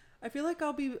feel like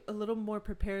I'll be a little more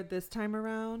prepared this time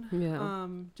around. Yeah.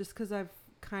 Just because I've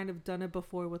kind of done it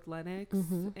before with Lennox,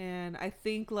 and I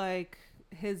think like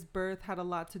his birth had a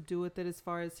lot to do with it, as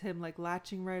far as him like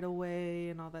latching right away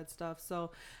and all that stuff.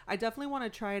 So I definitely want to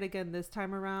try it again this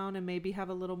time around and maybe have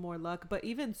a little more luck. But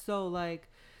even so, like,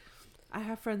 I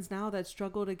have friends now that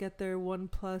struggle to get their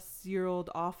 1+ year old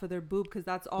off of their boob, because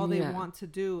that's all they want to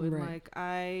do. And like,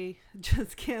 I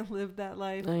just can't live that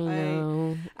life. I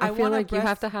know. I feel like you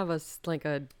have to have a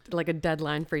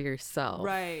deadline for yourself.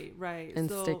 Right. And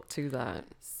so stick to that.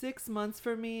 6 months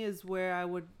for me is where I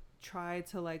would try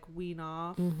to like wean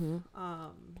off.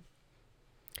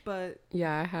 But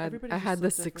yeah, I everybody's had just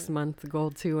the so 6 different. month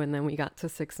goal too, and then we got to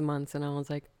 6 months, and I was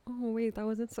like, oh wait, that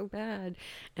wasn't so bad,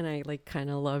 and I like kind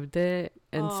of loved it,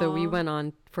 and so we Aw. went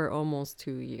on for almost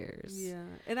 2 years. Yeah.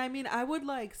 And I mean, I would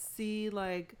like see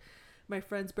like my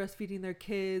friends breastfeeding their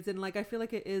kids, and like I feel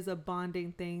like it is a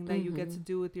bonding thing that you get to Mm-hmm.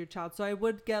 do with your child. So I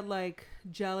would get like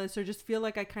jealous or just feel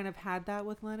like I kind of had that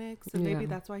with Lennox, and maybe Yeah.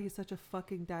 that's why he's such a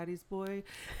fucking daddy's boy.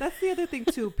 That's the other thing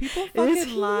too. People Is fucking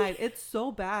he? lied. It's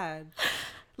so bad.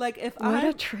 Like if What a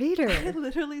I traitor.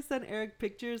 literally send Eric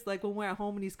pictures like when we're at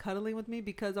home and he's cuddling with me,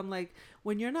 because I'm like,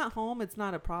 when you're not home, it's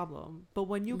not a problem. But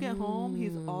when you get home,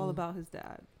 he's all Mm. about his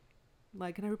dad.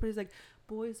 Like, and everybody's like,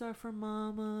 boys are for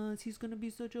mamas. He's gonna be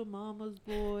such a mama's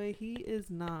boy. He is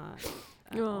not.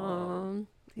 At all. Aw.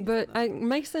 He's But not.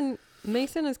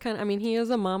 Mason is kind of, I mean, he is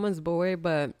a mama's boy,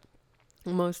 but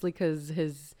mostly because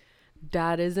his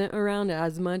dad isn't around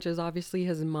as much as obviously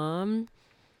his mom.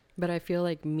 But I feel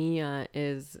like Mia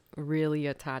is really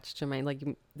attached to my, like,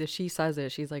 she says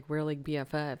it. She's like, we're like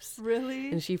BFFs. Really?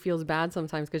 And she feels bad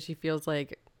sometimes because she feels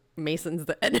like Mason's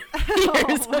the enemy. or Oh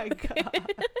my something.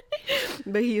 god.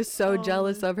 But he is so Oh.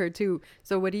 jealous of her too.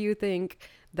 So what do you think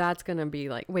that's gonna be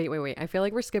like? Wait. I feel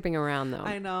like we're skipping around though.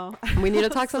 I know. We need to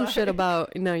talk some Sorry. shit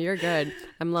about. No, you're good.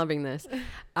 I'm loving this.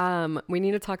 We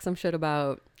need to talk some shit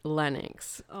about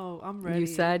Lennox. Oh, I'm ready. You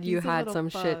said you He's a had little some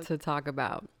shit fuck. to talk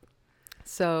about.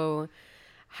 So,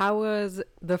 how was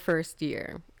the first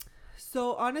year?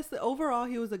 So honestly, overall,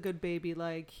 he was a good baby.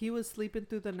 Like he was sleeping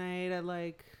through the night at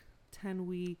like 10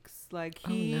 weeks. Like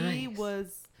he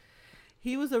nice.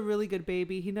 he was a really good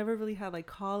baby. He never really had like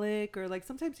colic, or like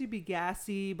sometimes he'd be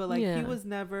gassy, but like Yeah.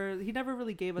 he never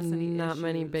really gave us any Not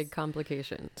many issues. big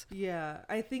complications. Yeah,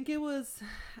 I think it was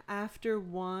after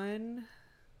one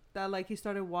that like he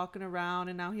started walking around,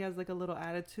 and now he has like a little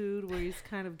attitude where he's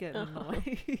kind of getting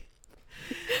annoying.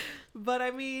 But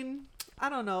I mean, I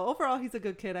don't know. Overall, he's a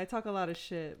good kid. I talk a lot of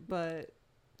shit, but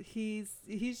he's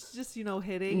just, you know,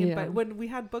 hitting. Yeah. And when we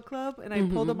had book club and I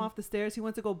pulled him off the stairs, he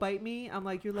went to go bite me. I'm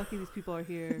like, you're lucky these people are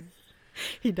here.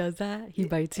 He does that? He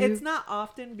bites you? It's not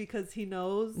often because he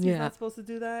knows he's Yeah. not supposed to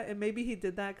do that, and maybe he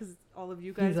did that because all of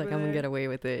you guys He's like, were I'm gonna there. get away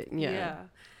with it. Yeah.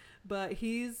 But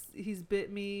he's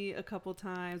bit me a couple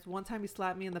times. One time he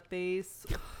slapped me in the face.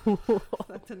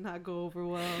 That did not go over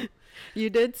well. You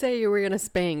did say you were gonna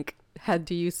spank.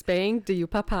 Do you spank? Do you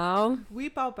pow? We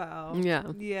pow pow.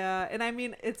 Yeah. Yeah, and I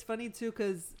mean, it's funny too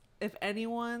because if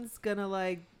anyone's gonna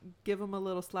like give him a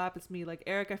little slap, it's me. Like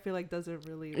Eric, I feel like doesn't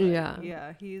really. Like,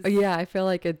 yeah, he's Yeah, I feel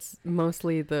like it's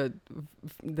mostly the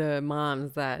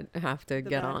moms that have to the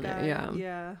get bad on guy. it.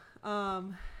 Yeah.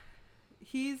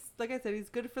 He's, like I said, he's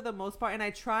good for the most part, and I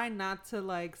try not to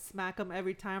like smack him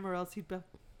every time, or else he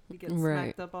gets Right.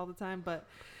 smacked up all the time. But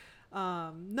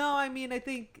no, I mean, I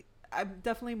think I'm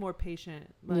definitely more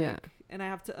patient. Like, Yeah. and I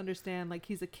have to understand like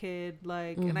he's a kid,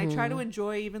 like, and I try to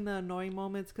enjoy even the annoying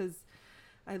moments because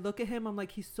I look at him, I'm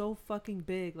like, he's so fucking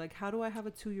big. Like, how do I have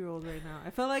a 2-year-old right now?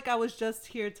 I felt like I was just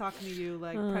here talking to you,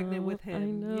 like pregnant with him, I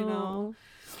know. you know?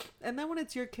 And then when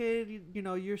it's your kid, you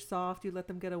know, you're soft. You let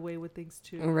them get away with things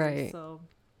too. Right. So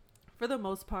for the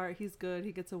most part, he's good.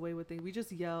 He gets away with things. We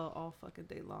just yell all fucking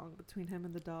day long between him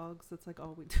and the dogs. That's like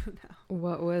all we do now.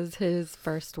 What was his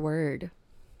first word?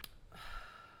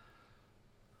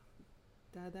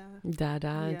 Dada.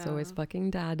 Dada. It's always Yeah. fucking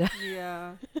dada.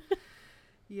 Yeah.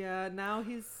 Yeah. Now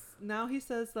he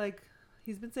says like,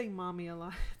 he's been saying mommy a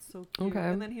lot. It's so cute. Okay.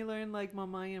 And then he learned like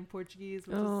mamãe in Portuguese,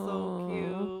 which is so Aw.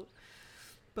 cute.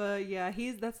 But yeah,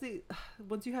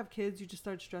 once you have kids, you just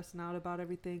start stressing out about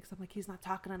everything. Cause I'm like, he's not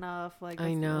talking enough. Like, I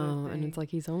that's the other know, and thing. it's like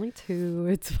he's only 2.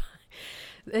 It's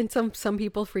fine. And some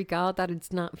people freak out that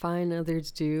it's not fine.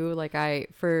 Others do. Like I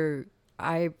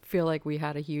feel like we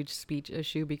had a huge speech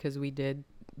issue because we did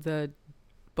the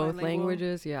both Bilingual?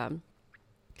 languages. Yeah.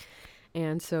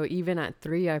 And so even at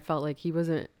 3, I felt like he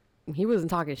wasn't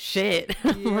talking shit.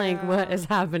 I'm like, what Yeah. is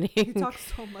happening? He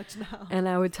talks so much now. And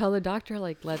I would tell the doctor,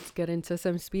 like, let's get into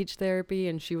some speech therapy.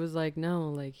 And she was like, no,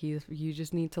 like, you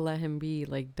just need to let him be.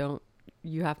 Like,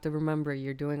 you have to remember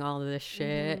you're doing all of this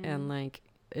shit. And, like,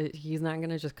 he's not going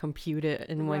to just compute it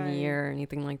in 1 year or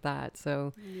anything like that.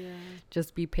 So Yeah.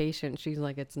 just be patient. She's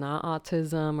like, it's not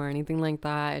autism or anything like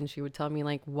that. And she would tell me,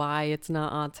 like, why it's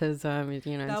not autism.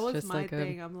 You know, That it's was just my like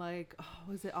thing. I'm like,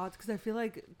 oh, is it autism? Because I feel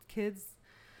like kids,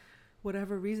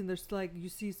 whatever reason, there's like, you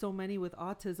see so many with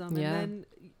autism. Yeah. And then,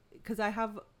 because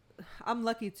I'm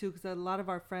lucky too, because a lot of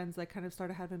our friends like kind of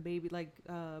started having baby, like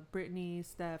Brittany,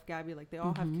 Steph, Gabby, like they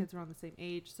all have kids around the same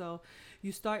age. So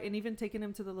you start, and even taking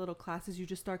them to the little classes, you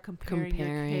just start comparing your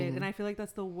kid. And I feel like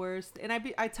that's the worst. And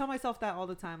I tell myself that all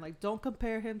the time, like, don't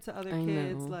compare him to other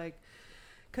kids. Know. Like,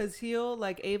 Because he'll,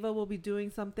 like, Ava will be doing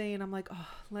something, and I'm like, oh,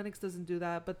 Lennox doesn't do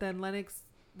that. But then Lennox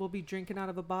will be drinking out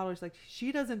of a bottle. It's like,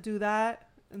 she doesn't do that.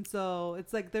 And so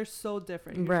it's like they're so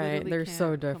different. You right. They're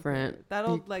so different. Compare.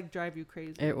 That'll like drive you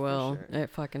crazy. It will. For sure. It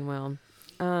fucking will.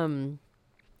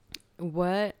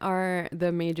 What are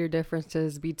the major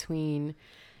differences between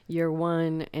year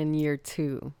 1 and year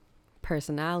 2?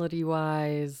 Personality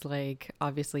wise, like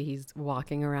obviously he's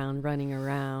walking around, running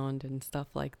around and stuff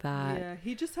like that. Yeah,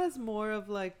 he just has more of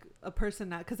like a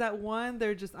personality, because at 1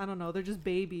 they're just, I don't know, they're just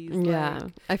babies. Yeah,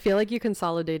 like, I feel like you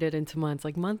consolidate it into months,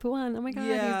 like month 1, oh my god,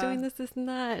 yeah, he's doing this and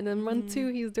that, and then month 2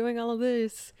 he's doing all of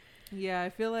this. Yeah,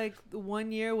 I feel like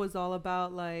 1 year was all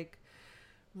about like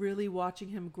really watching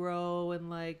him grow, and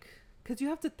like, because you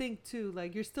have to think too,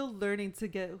 like you're still learning to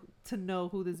get to know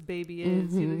who this baby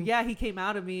is. You know, yeah, he came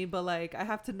out of me, but like I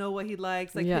have to know what he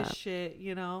likes, like his shit,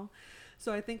 you know.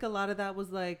 So I think a lot of that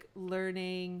was like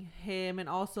learning him, and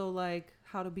also like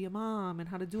how to be a mom and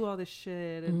how to do all this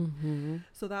shit. And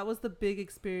so that was the big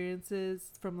experiences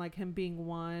from like him being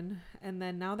 1. And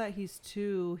then now that he's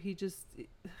 2,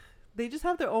 they just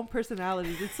have their own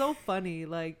personalities. It's so funny.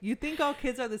 Like, you think all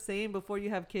kids are the same before you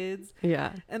have kids.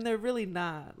 Yeah. And they're really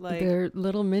not. Like, they're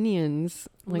little minions.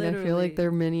 Like, literally. I feel like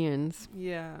they're minions.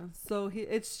 Yeah. So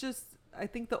it's just, I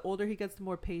think the older he gets, the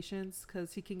more patience,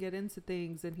 because he can get into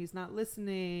things and he's not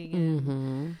listening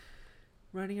and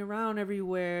running around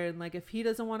everywhere. And like, if he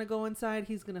doesn't want to go inside,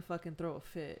 he's going to fucking throw a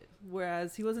fit.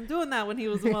 Whereas he wasn't doing that when he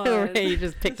was 1. Right, he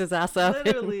just picked his ass up.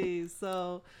 Literally.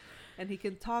 So... And he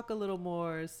can talk a little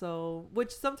more, so,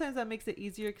 which sometimes that makes it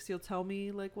easier, because he'll tell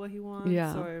me like what he wants.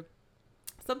 Yeah. Or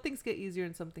some things get easier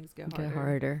and some things get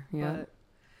harder. Yeah. But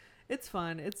it's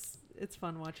fun. It's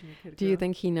fun watching a kid Do you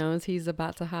think he knows he's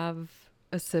about to have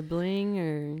a sibling,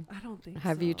 or I don't think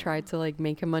have you tried to like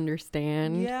make him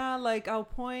understand? Yeah, like I'll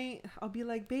be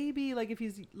like, baby, like if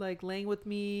he's like laying with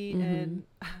me, and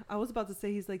I was about to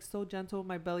say he's like so gentle with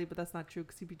my belly, but that's not true,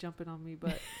 because he'd be jumping on me.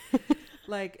 But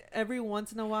like every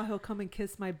once in a while he'll come and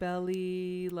kiss my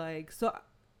belly, like, so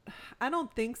I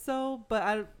don't think so, but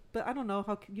I don't know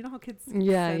how, you know how kids sense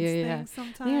things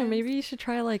sometimes. Yeah, maybe you should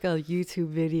try like a YouTube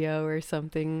video or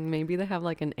something. Maybe they have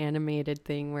like an animated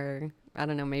thing where, I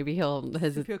don't know, maybe he'll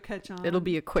catch on. It'll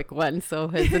be a quick one, so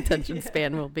his attention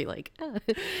span will be like,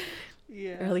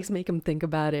 yeah, or at least make him think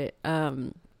about it.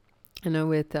 I know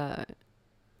with a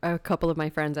couple of my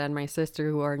friends and my sister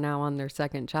who are now on their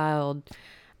second child,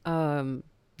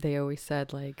 they always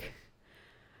said like,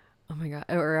 oh my god,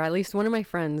 or at least one of my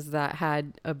friends that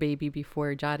had a baby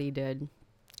before Jadi did.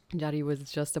 Jadi was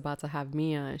just about to have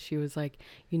Mia. She was like,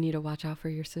 you need to watch out for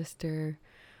your sister.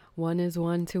 1 is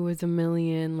 1, 2 is a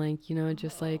million. Like, you know,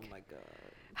 just like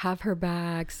have her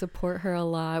back, support her a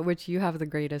lot, which you have the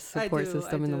greatest support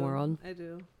system in the world. I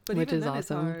do. But which even is then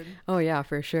awesome. It's hard. Oh yeah,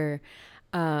 for sure.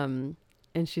 And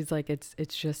she's like, it's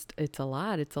a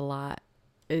lot. It's a lot.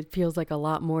 It feels like a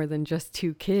lot more than just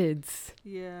 2 kids.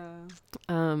 Yeah.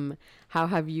 How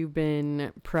have you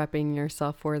been prepping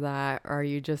yourself for that? Are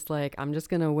you just like, I'm just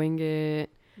gonna wing it,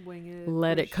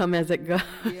 let it come as it goes?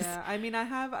 Yeah. I mean,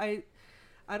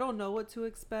 I don't know what to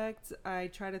expect. I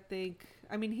try to think.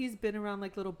 I mean, he's been around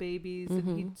like little babies,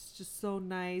 and he's just so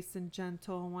nice and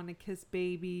gentle and want to kiss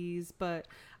babies. But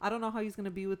I don't know how he's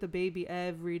gonna be with the baby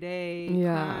every day,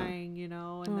 crying, you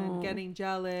know, and then getting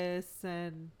jealous.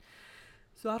 And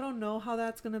so I don't know how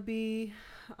that's gonna be.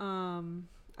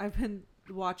 I've been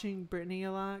watching Brittany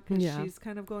a lot, because she's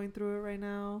kind of going through it right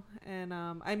now. And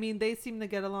I mean, they seem to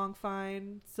get along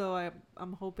fine, so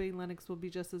I'm hoping Lennox will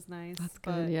be just as nice. That's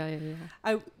good.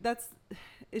 Yeah.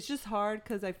 It's just hard,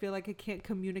 because I feel like I can't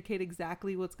communicate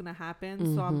exactly what's gonna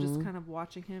happen, so I'm just kind of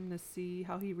watching him to see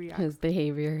how he reacts, his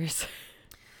behaviors,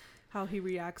 how he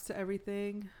reacts to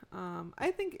everything.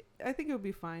 I think it'll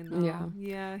be fine though.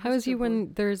 Yeah. How is he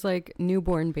when there's like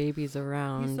newborn babies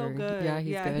around? He's so good. Yeah,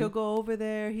 he's good. He'll go over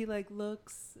there. He like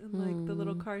looks in like the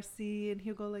little car seat, and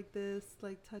he'll go like this,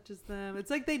 like touches them. It's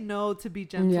like they know to be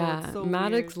gentle. Yeah, it's so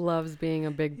Maddox weird. loves being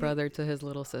a big brother to his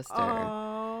little sister.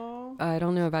 Aww. I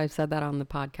don't know if I've said that on the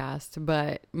podcast,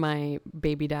 but my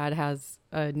baby dad has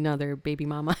another baby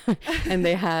mama, and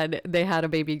they had a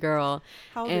baby girl.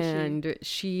 How old is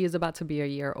she is about to be a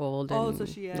year old. So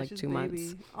she's 2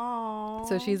 months. Aww.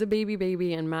 So she's a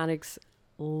baby, and Maddox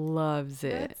loves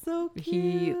it. That's so cute.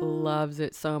 He loves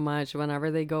it so much. Whenever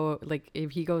they go, like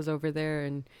if he goes over there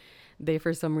and they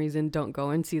for some reason don't go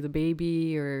and see the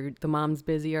baby, or the mom's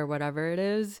busy or whatever it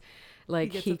is,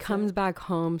 like he comes back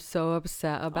home so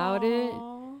upset about it.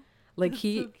 Like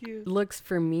he looks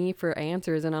for me for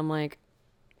answers, and I'm like,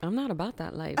 I'm not about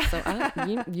that life. So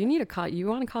you need to call, you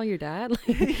want to call your dad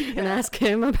and ask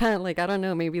him about, like, I don't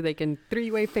know, maybe they can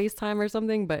 3-way FaceTime or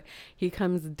something, but he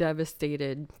comes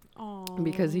devastated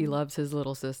because he loves his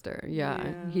little sister.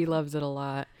 Yeah, he loves it a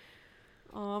lot.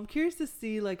 I'm curious to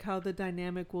see like how the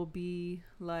dynamic will be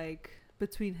like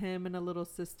between him and a little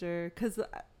sister, because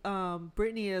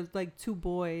Brittany is like 2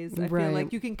 boys. I feel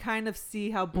like you can kind of see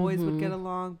how boys would get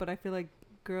along, but I feel like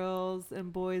girls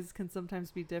and boys can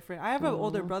sometimes be different. I have an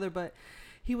older brother, but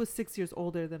he was 6 years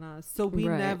older than us, so we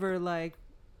never, like,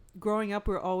 growing up,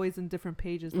 we were always in different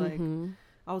pages. Like,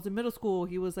 I was in middle school,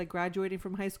 he was like graduating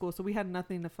from high school, so we had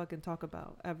nothing to fucking talk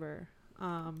about ever.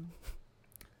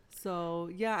 So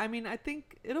yeah, I mean, I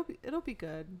think it'll be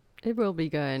good. It will be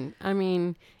good. I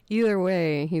mean, either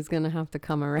way, he's gonna have to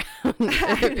come around.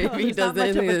 If he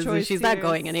doesn't, she's not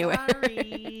going anywhere.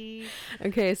 Sorry.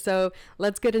 Okay, so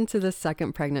let's get into the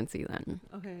second pregnancy then.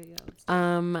 Okay, yeah. Let's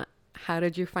do it. How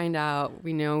did you find out?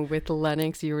 We know with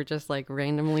Lennox, you were just like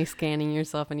randomly scanning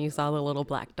yourself and you saw the little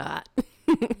black dot.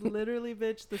 Literally,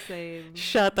 bitch, the same.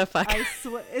 Shut the fuck up. I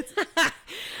swear, it's.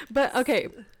 But okay.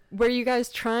 Were you guys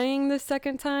trying the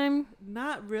second time?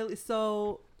 Not really.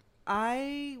 So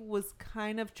I was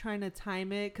kind of trying to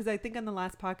time it, because I think on the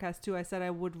last podcast too, I said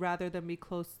I would rather them be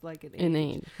close, like in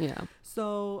age. Yeah.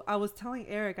 So I was telling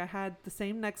Eric I had the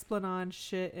same Nexplanon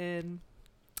shit in,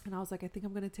 and I was like, I think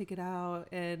I'm gonna take it out,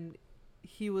 and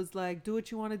he was like, do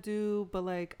what you want to do, but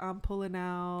like, I'm pulling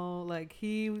out. Like,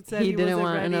 he said he didn't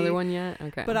want ready. another one yet.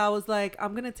 Okay. But I was like,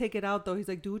 I'm gonna take it out though. He's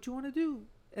like, do what you want to do.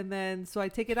 And then, so I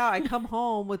take it out. I come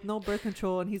home with no birth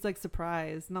control, and he's like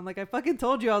surprised. And I'm like, I fucking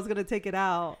told you I was going to take it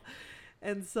out.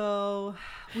 And so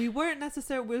we weren't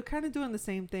necessarily, we were kind of doing the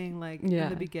same thing, like in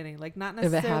the beginning, like not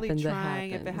necessarily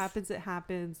trying. If it happens, it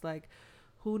happens. Like,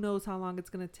 who knows how long it's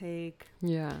going to take.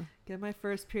 Yeah. Get my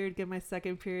first period, get my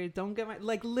second period. Don't get my,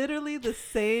 like, literally the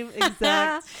same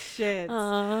exact shit.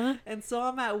 Aww. And so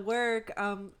I'm at work.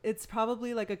 It's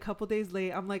probably like a couple days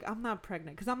late. I'm like, I'm not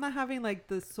pregnant, because I'm not having like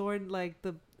the sore, like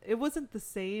it wasn't the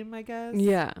same, I guess.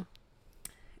 Yeah.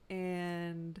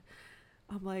 And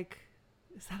I'm like,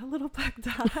 is that a little black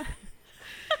dot?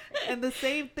 And the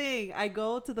same thing, I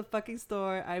go to the fucking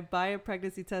store, I buy a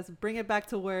pregnancy test, bring it back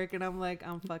to work, and I'm like,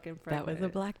 I'm fucking pregnant. That was a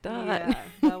black dot. Yeah,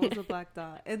 that was a black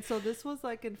dot. And so this was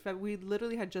like in we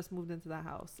literally had just moved into that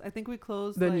house. I think we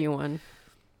closed the new one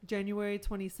January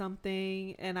 20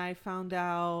 something, and I found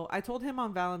out, I told him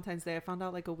on Valentine's Day, I found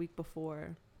out like a week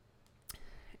before.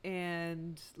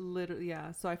 And literally,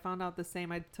 yeah, so I found out the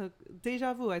same. I took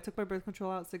deja vu. I took my birth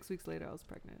control out. 6 weeks later, I was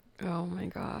pregnant. Oh my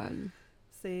God.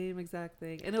 Same exact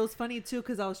thing. And it was funny too,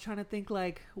 because I was trying to think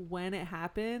like when it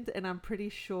happened, and I'm pretty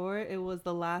sure it was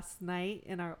the last night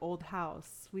in our old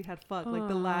house. We had fucked like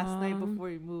the last night before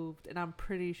we moved, and I'm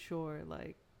pretty sure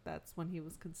like that's when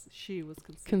she was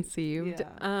conceived.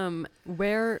 Yeah.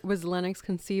 Where was Lennox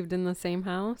conceived? In the same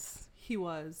house? He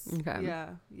was. Okay.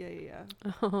 Yeah.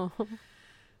 Oh.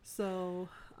 So,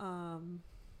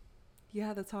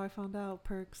 yeah, that's how I found out.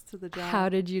 Perks to the job. How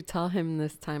did you tell him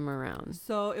this time around?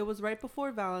 So it was right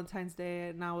before Valentine's Day,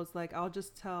 and I was like, I'll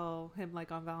just tell him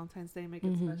like on Valentine's Day, make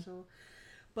it special.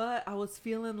 But I was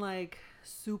feeling like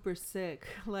super sick.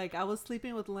 Like, I was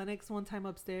sleeping with Lennox one time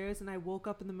upstairs, and I woke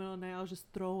up in the middle of the night. I was just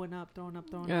throwing up. Oh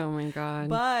my God.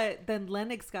 But then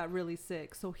Lennox got really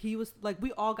sick. So he was like,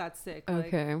 we all got sick.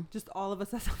 Okay. Like, just all of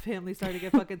us as a family started to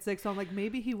get fucking sick. So I'm like,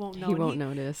 maybe he won't know. He won't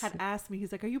notice. Had asked me,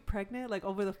 he's like, are you pregnant? Like,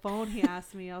 over the phone, he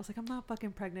asked me. I was like, I'm not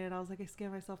fucking pregnant. I was like, I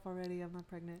scared myself already. I'm not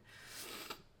pregnant.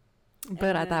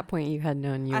 But at that point, you had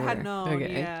known you were. I had known,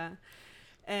 okay. Yeah.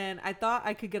 And I thought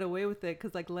I could get away with it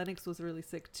because like Lennox was really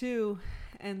sick too.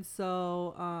 And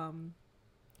so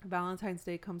Valentine's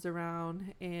Day comes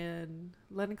around, and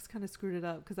Lennox kind of screwed it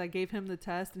up because I gave him the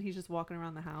test, and he's just walking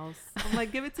around the house. I'm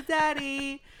like, give it to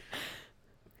daddy.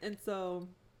 And so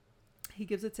he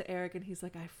gives it to Eric, and he's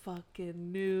like, I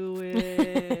fucking knew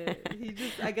it.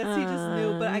 I guess he just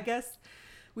knew. But I guess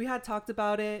we had talked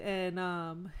about it,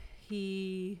 and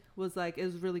he was like, it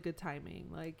was really good timing.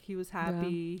 Like, he was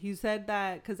happy. Yeah. He said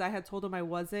that because I had told him I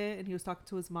wasn't, and he was talking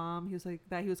to his mom. He was like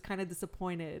that he was kind of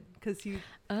disappointed because he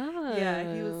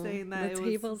was saying that the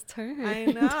tables turned. I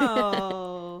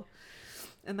know.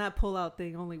 And that pull-out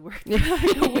thing only worked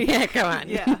like a week. Yeah, come on.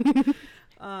 Yeah.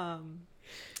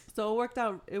 So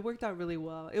it worked out really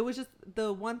well. It was just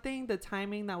the one thing, the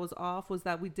timing that was off was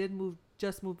that we did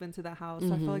just move into the house.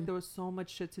 So I felt like there was so much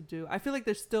shit to do. I feel like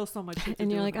there's still so much shit to do.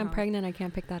 And you're like, I'm pregnant, I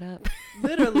can't pick that up.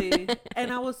 Literally.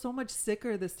 And I was so much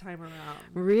sicker this time around.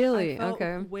 Really? I felt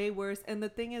okay. way worse. And the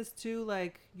thing is too,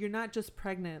 like, you're not just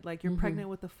pregnant, like you're pregnant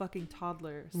with a fucking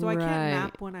toddler. So I can't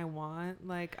nap when I want.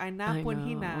 Like, I nap when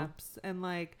he naps. And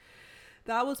like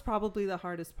that was probably the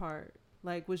hardest part.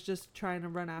 Like, was just trying to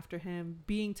run after him,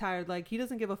 being tired. Like, he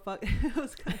doesn't give a fuck. It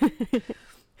was kind of,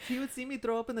 he would see me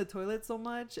throw up in the toilet so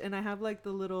much, and I have like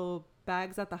the little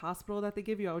bags at the hospital that they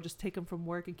give you. I would just take them from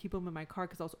work and keep them in my car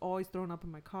because I was always throwing up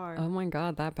in my car. Oh my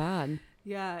God, that bad.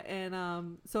 Yeah,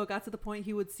 and so it got to the point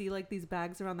he would see like these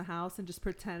bags around the house and just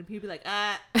pretend. He'd be like,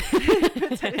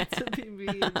 pretending to be me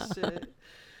and shit.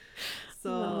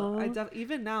 So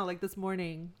even now, like this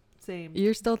morning, same.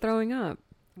 You're still throwing up.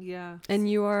 Yeah. And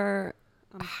you are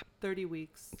 30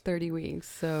 weeks. 30 weeks,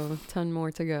 so 10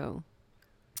 more to go.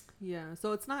 Yeah,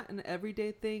 so it's not an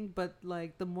everyday thing, but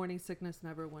like the morning sickness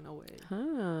never went away.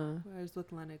 Huh. Whereas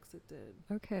with Lennox, it did.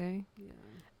 Okay. Yeah.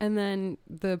 And then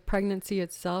the pregnancy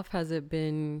itself, has it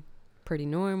been pretty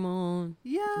normal?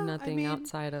 Yeah. Nothing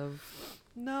outside of...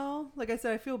 No, like I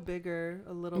said, I feel bigger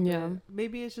a little Yeah. bit.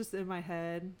 Maybe it's just in my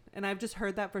head. And I've just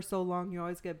heard that for so long. You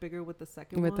always get bigger with the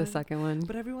second one. With the second one.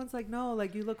 But everyone's like, no,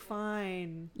 like you look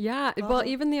fine. Yeah. Well,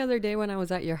 even the other day when I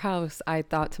was at your house, I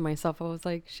thought to myself, I was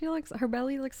like, her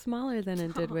belly looks smaller than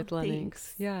it did with Lennox.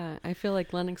 Thanks. Yeah. I feel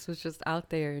like Lennox was just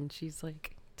out there and she's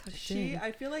like tucked in.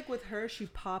 I feel like with her, she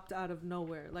popped out of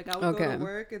nowhere. Like I would go to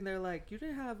work and they're like, you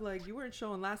weren't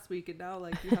showing last week and now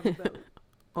like you have a belly.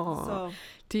 Aww. So,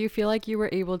 do you feel like you were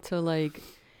able to like,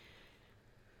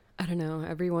 I don't know,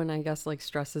 everyone I guess like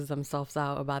stresses themselves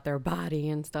out about their body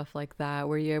and stuff like that.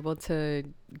 Were you able to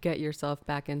get yourself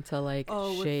back into like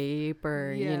shape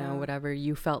or, you know, whatever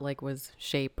you felt like was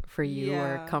shape for you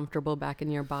or comfortable back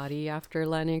in your body after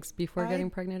Lennox before getting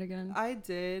pregnant again? I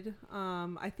did.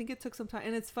 I think it took some time.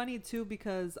 And it's funny too,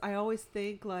 because I always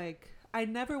think like, I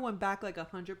never went back like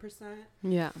 100%.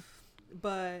 Yeah.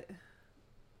 But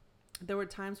there were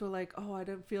times where like, oh, I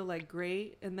didn't feel like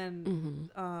great. And then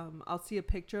I'll see a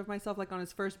picture of myself like on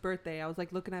his first birthday. I was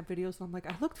like looking at videos and I'm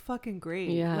like, I looked fucking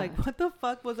great. Yeah. Like what the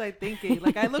fuck was I thinking?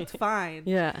 Like I looked fine.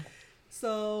 Yeah.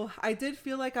 So I did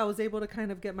feel like I was able to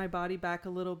kind of get my body back a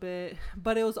little bit,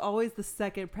 but it was always the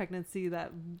second pregnancy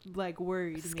that like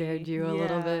scared me. you a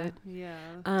little bit. Yeah.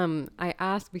 I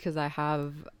asked because I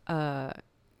have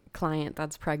client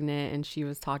that's pregnant and she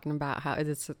was talking about how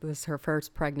this is her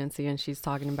first pregnancy and she's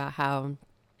talking about how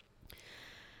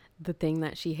the thing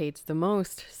that she hates the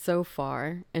most so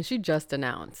far, and she just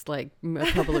announced like a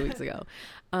couple of weeks ago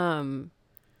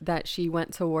that she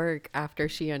went to work after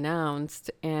she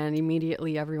announced and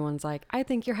immediately everyone's like, I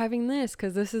think you're having this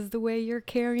because this is the way you're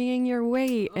carrying your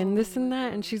weight and this and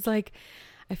that. And she's like,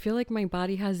 I feel like my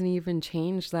body hasn't even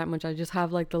changed that much. I just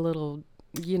have like the little,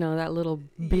 you know, that little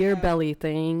beer belly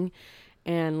thing,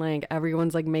 and like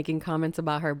everyone's like making comments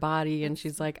about her body and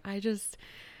she's like, I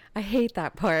hate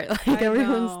that part. Like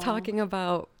everyone's talking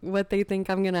about what they think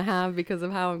I'm gonna have because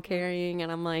of how I'm carrying,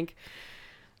 and I'm like,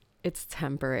 it's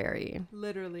temporary.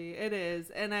 Literally it is.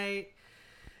 And I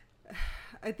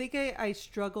think I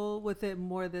struggle with it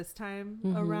more this time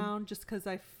around, just because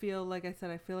I feel like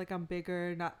I'm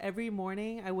bigger. Not every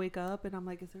morning I wake up and I'm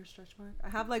like, is there a stretch mark? I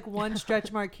have like one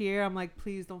stretch mark here. I'm like,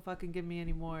 please don't fucking give me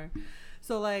any more.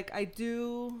 So like I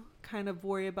do kind of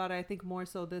worry about it, I think more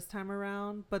so this time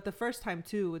around, but the first time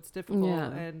too, it's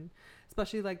difficult. And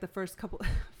especially like the first couple.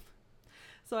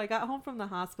 So I got home from the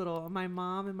hospital. My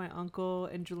mom and my uncle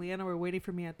and Juliana were waiting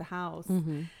for me at the house.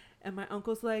 And my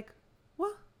uncle's like,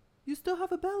 what? You still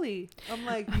have a belly? I'm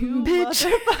like, you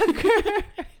motherfucker.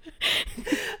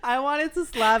 I wanted to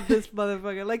slap this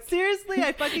motherfucker. Like, seriously,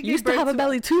 I fucking You still have a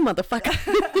belly too,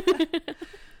 motherfucker.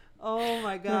 Oh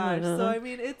my gosh. So I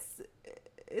mean,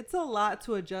 it's a lot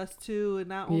to adjust to, and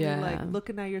not only like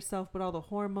looking at yourself, but all the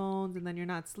hormones, and then you're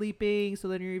not sleeping, so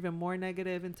then you're even more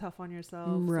negative and tough on yourself.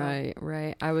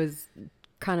 Right. I was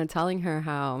kind of telling her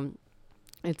how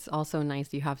it's also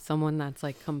nice you have someone that's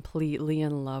like completely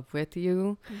in love with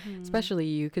you, especially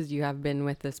you, because you have been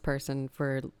with this person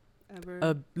for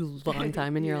a long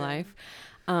time in your life.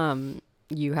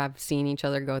 You have seen each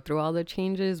other go through all the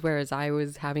changes, whereas I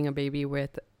was having a baby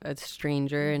with a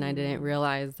stranger and I didn't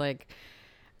realize like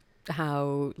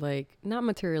how like not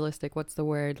materialistic, what's the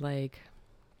word, like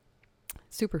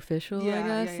superficial,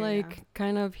 I guess,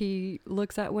 kind of he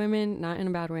looks at women, not in a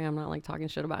bad way. I'm not like talking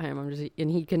shit about him. I'm just,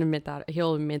 and he can admit that,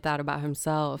 he'll admit that about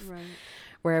himself. Right.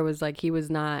 Where it was like he was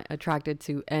not attracted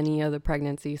to any of the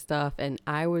pregnancy stuff, and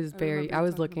I was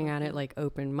looking at it like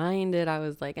open-minded. I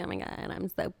was like, oh my god, I'm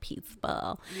so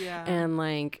peaceful. Yeah. And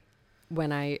like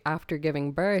when after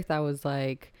giving birth, I was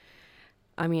like,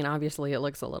 I mean, obviously it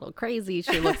looks a little crazy.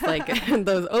 She looks like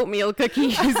those oatmeal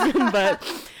cookies, but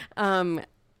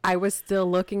I was still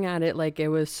looking at it like it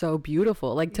was so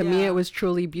beautiful. Like to me, it was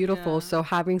truly beautiful. Yeah. So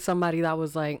having somebody that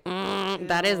was like,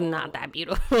 that is not that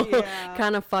beautiful,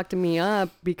 kind of fucked me up,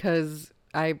 because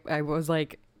I was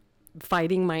like,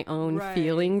 fighting my own Right.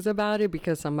 feelings about it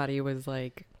because somebody was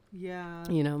like, Yeah.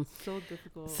 you know. So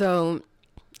difficult. So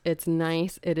it's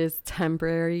nice. It is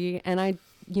temporary. And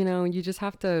you just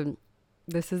have to,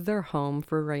 this is their home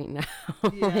for right now.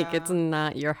 Like, it's Yeah.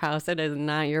 not your house. It is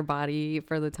not your body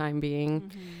for the time being.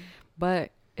 Mhm.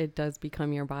 But it does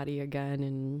become your body again.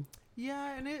 And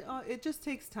Yeah, and it just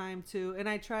takes time too. And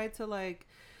I tried to like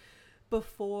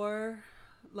before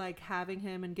like having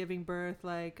him and giving birth,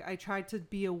 like I tried to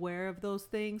be aware of those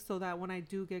things so that when I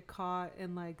do get caught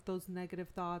in like those negative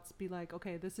thoughts, be like,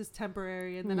 okay, this is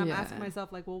temporary. And then I'm asking Yeah.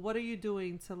 myself like, well, what are you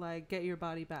doing to like get your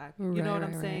body back? You Right, know what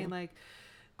I'm right, saying? right. Like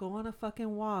go on a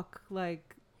fucking walk,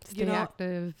 like stay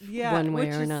active yeah, one way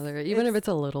which or is- another, even if it's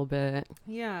a little bit.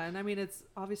 yeah. And I mean, it's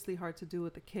obviously hard to do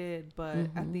with a kid, but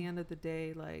at the end of the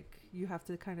day, like you have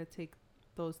to kind of take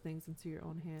those things into your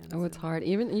own hands. Oh, it's and- hard.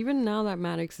 Even now that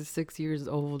Maddox is 6 years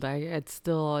old, it's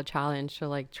still a challenge to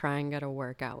like try and get a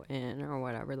workout in or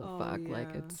whatever the Oh, fuck. Like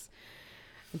yeah.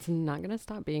 it's not gonna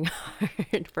stop being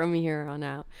hard from here on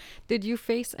out. Did you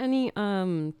face any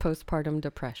postpartum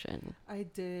depression? I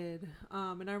did.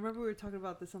 And I remember we were talking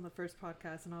about this on the first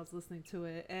podcast and I was listening to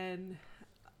it. And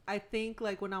I think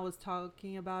like when I was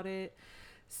talking about it,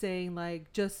 saying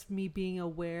like just me being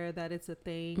aware that it's a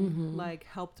thing, like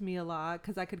helped me a lot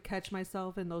because I could catch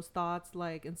myself in those thoughts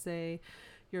like and say,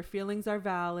 your feelings are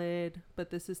valid, but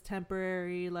this is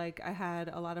temporary. Like I had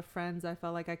a lot of friends I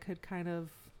felt like I could kind of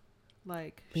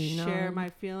like share my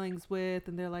feelings with,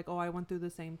 and they're like, oh, I went through the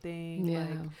same thing. Yeah.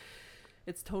 Like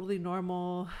it's totally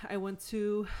normal. I went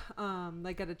to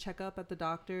like at a checkup at the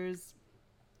doctor's.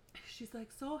 She's like,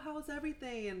 so how's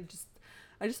everything? And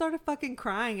I just started fucking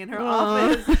crying in her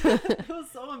office. It was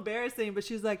so embarrassing, but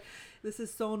she's like, this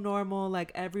is so normal,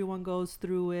 like everyone goes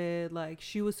through it. Like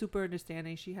she was super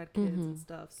understanding, she had kids and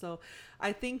stuff. So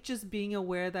I think just being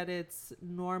aware that it's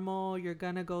normal, you're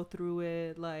gonna go through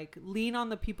it, like lean on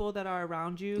the people that are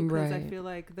around you, because I Right. feel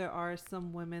like there are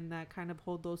some women that kind of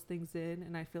hold those things in,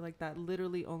 and I feel like that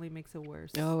literally only makes it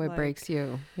worse. Oh, it Like, breaks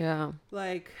you. Yeah.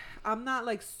 like I'm not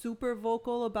like super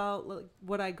vocal about like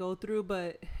what I go through,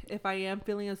 but if I am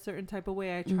feeling a certain type of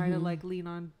way, I try to like lean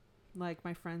on like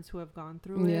my friends who have gone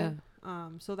through Yeah. it.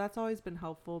 So that's always been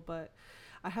helpful, but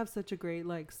I have such a great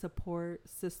like support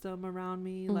system around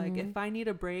me. Like if I need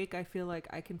a break, I feel like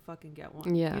I can fucking get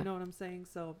one. Yeah. You know what I'm saying?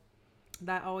 So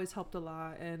that always helped a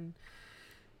lot. And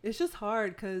it's just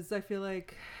hard because I feel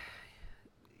like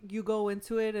you go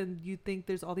into it and you think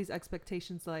there's all these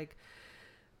expectations, like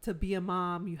to be a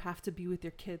mom, you have to be with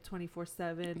your kid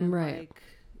 24/7. And Right. like,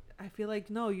 I feel like,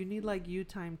 no, you need like you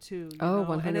time too. You Oh, know?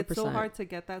 100%. And it's so hard to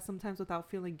get that sometimes without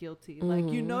feeling guilty. Like,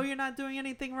 you know, you're not doing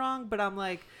anything wrong, but I'm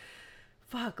like,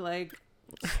 fuck, like,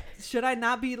 should I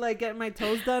not be like getting my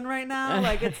toes done right now?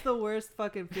 Like, it's the worst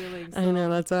fucking feeling. So. I know,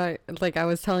 that's why, like I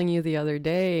was telling you the other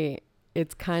day,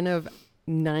 it's kind of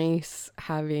nice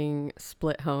having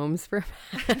split homes for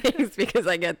Maddox because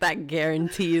I get that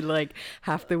guaranteed like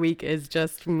half the week is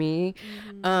just me.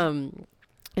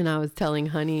 And I was telling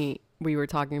Honey, we were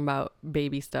talking about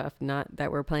baby stuff, not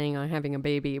that we're planning on having a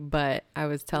baby, but I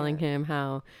was telling him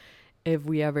how if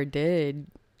we ever did,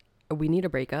 we need to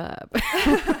break up.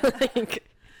 Like,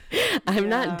 I'm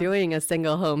not doing a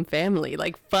single home family.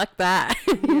 Like, fuck that.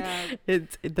 Yeah.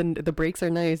 The breaks are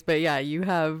nice, but yeah, you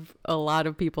have a lot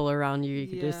of people around you. You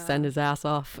can just send his ass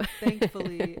off.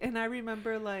 Thankfully. And I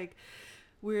remember like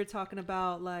we were talking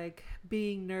about like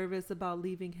being nervous about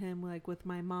leaving him like with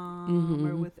my mom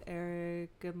or with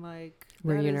Eric, and like,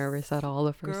 Were that you is- nervous at all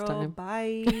the first girl, time?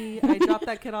 bye. I dropped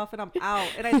that kid off and I'm out.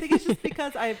 And I think it's just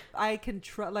because I can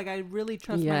trust, like I really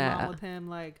trust my mom with him.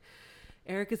 Like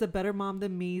Eric is a better mom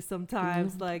than me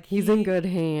sometimes. Like He's in good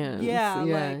hands. Yeah,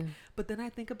 like, but then I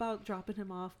think about dropping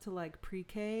him off to like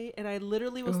pre-K, and I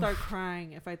literally will start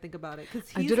crying if I think about it. Cause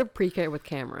I did a pre-K with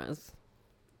cameras.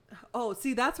 Oh,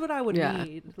 see, that's what I would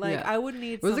need. Like, I would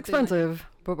need. It was expensive,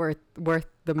 but worth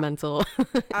the mental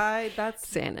that's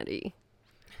sanity.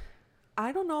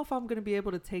 I don't know if I'm gonna be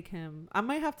able to take him. I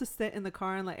might have to sit in the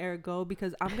car and let Eric go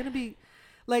because I'm gonna be.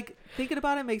 Like, thinking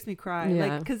about it makes me cry. Yeah.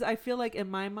 Like, because I feel like in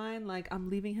my mind, like I'm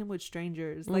leaving him with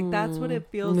strangers. Like that's what it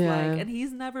feels like, and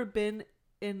he's never been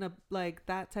in a like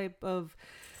that type of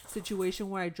situation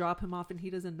where I drop him off and he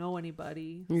doesn't know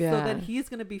anybody. So then he's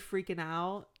gonna be freaking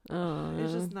out.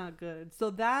 It's just not good. So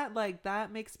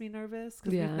that makes me nervous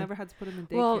because we've never had to put him in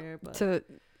daycare. But to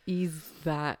ease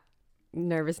that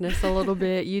nervousness a little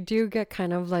bit, you do get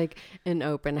kind of like an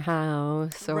open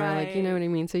house or like, you know what I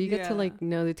mean? So you get to like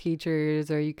know the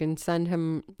teachers, or you can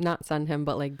not send him,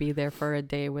 but like be there for a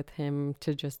day with him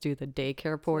to just do the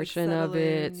daycare portion of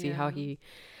it, see how he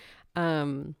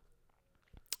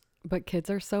But kids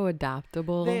are so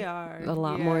adaptable. They are. A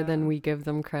lot more than we give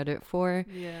them credit for.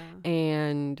 Yeah.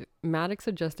 And Maddox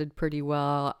adjusted pretty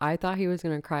well. I thought he was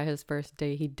going to cry his first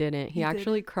day. He didn't. He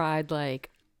actually cried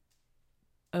like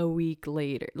a week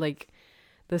later, like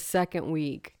the second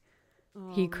week.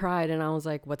 He cried and I was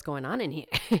like, what's going on in here?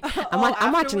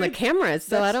 I'm watching the cameras,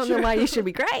 so I don't know why you should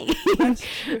be crying. That's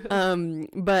true.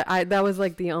 But that was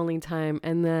like the only time.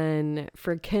 And then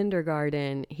for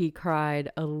kindergarten, he cried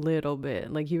a little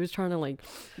bit. Like he was trying to like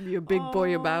be a big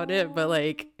boy about it, but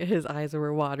like his eyes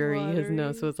were watery. His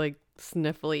nose was like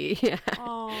sniffly. Yeah.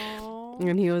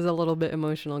 And he was a little bit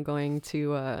emotional going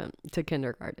to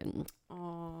kindergarten.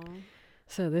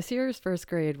 So this year's first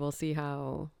grade, we'll see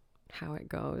how it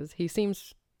goes. He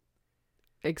seems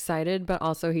excited, but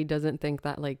also he doesn't think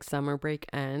that like summer break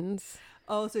ends.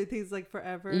 Oh, so he thinks like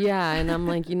forever. Yeah, and I'm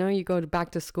like, you go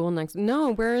back to school next.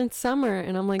 No, we're in summer,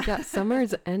 and I'm like, that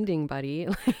summer's ending, buddy.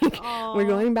 Like we're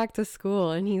going back to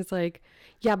school, and he's like,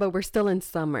 yeah, but we're still in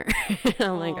summer. And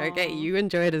I'm like, okay, you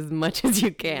enjoy it as much as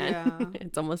you can. Yeah.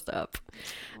 It's almost up.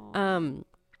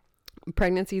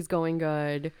 Pregnancy's going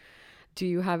good. Do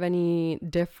you have any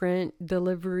different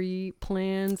delivery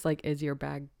plans? Like, is your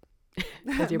bag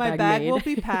my bag will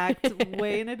be packed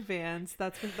way in advance.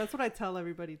 That's what I tell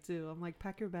everybody too. I'm like,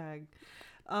 pack your bag.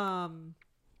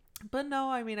 But no,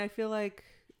 I mean, I feel like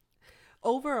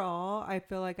overall, I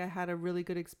feel like I had a really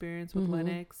good experience with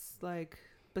Lennox. Like,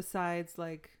 besides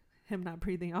like him not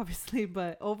breathing, obviously,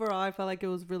 but overall, I felt like it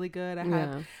was really good.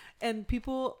 And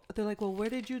people, they're like, well, where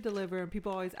did you deliver? And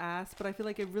people always ask, but I feel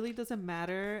like it really doesn't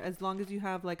matter as long as you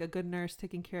have like a good nurse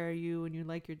taking care of you and you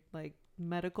like your like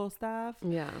medical staff.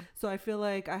 Yeah. So I feel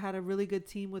like I had a really good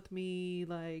team with me.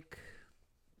 Like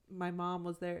my mom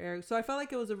was there, Eric. So I felt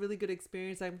like it was a really good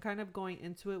experience. I'm kind of going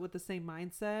into it with the same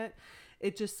mindset.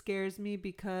 It just scares me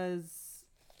because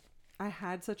I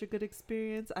had such a good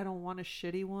experience. I don't want a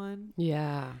shitty one.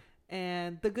 Yeah.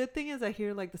 And the good thing is I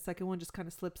hear like the second one just kind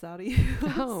of slips out of you.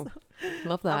 Oh,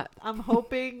 love that. I'm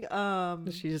hoping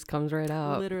she just comes right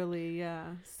out. Literally, yeah.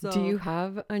 So do you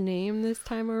have a name this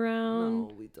time around?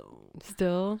 No, we don't.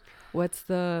 Still? What's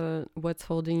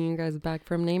holding you guys back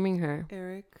from naming her?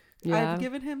 Eric. Yeah. I've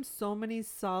given him so many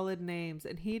solid names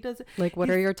and he doesn't. Like, what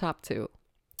are your top two?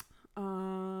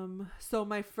 So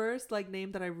my first like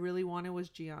name that I really wanted was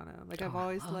Gianna. Like I've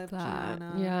always loved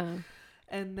Gianna. Yeah.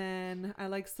 And then I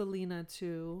like Selena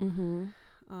too.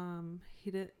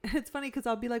 He did. It's funny because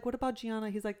I'll be like, "What about Gianna?"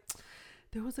 He's like,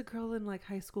 "There was a girl in like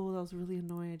high school that was really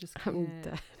annoying. I just can't."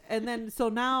 And then so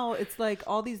now it's like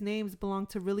all these names belong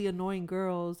to really annoying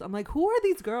girls. I'm like, who are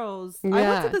these girls? Yeah. I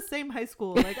went to the same high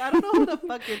school. Like I don't know who the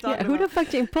fuck you're talking about. Who the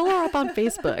fuck? Pull her up on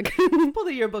Facebook. Pull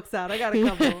the yearbooks out. I got a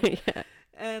couple. Yeah.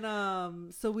 And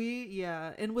so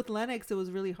and with Lennox it was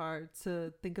really hard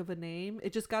to think of a name.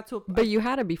 It just got to a But you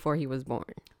had it before he was born.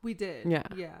 We did.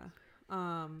 Yeah.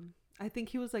 I think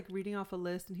he was like reading off a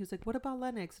list and he was like, what about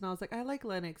Lennox? And I was like, I like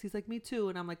Lennox. He's like, me too.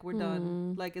 And I'm like, we're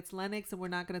done. Like it's Lennox and we're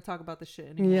not going to talk about the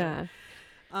shit anymore. Yeah.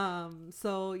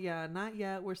 So yeah, not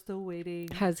yet. We're still waiting.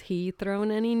 Has he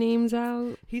thrown any names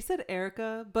out? He said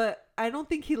Erica, but I don't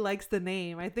think he likes the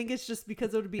name. I think it's just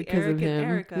because it would be Eric and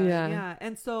Erica. Yeah.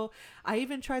 And so I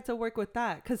even tried to work with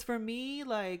that. Cause for me,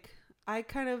 like I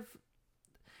kind of,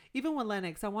 even with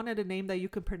Lennox, I wanted a name that you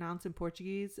could pronounce in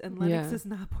Portuguese, and Lennox is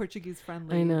not Portuguese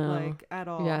friendly, like at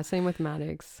all. Yeah, same with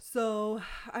Maddox. So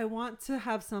I want to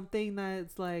have something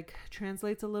that's like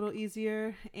translates a little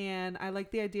easier, and I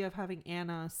like the idea of having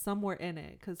Anna somewhere in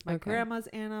it because my grandma's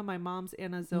Anna, my mom's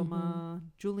Anna Zoma,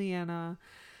 Juliana.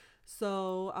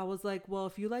 So I was like, well,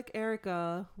 if you like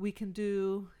Erica, we can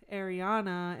do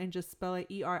Ariana and just spell it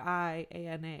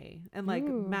Eriana and like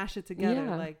mash it together.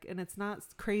 Yeah. Like, and it's not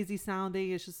crazy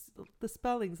sounding. It's just the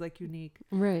spelling's like unique.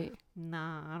 Right.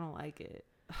 Nah, I don't like it.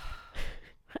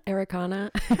 Ericana.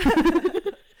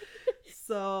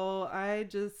 So I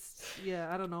just,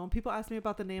 I don't know. When people ask me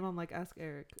about the name, I'm like, ask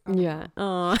Eric.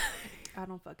 I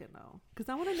don't fucking know. Because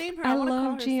I want to name her. I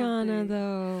love Gianna,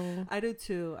 though. I do,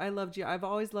 too. I love Gianna. I've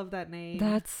always loved that name.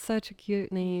 That's such a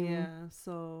cute name. Yeah.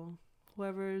 So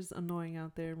whoever's annoying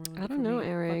out there. I don't know,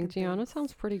 Eric. Gianna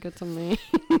sounds pretty good to me.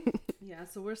 Yeah.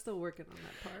 So we're still working on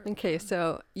that part. Okay.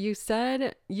 So you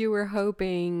said you were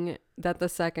hoping that the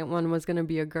second one was going to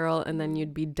be a girl and then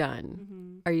you'd be done.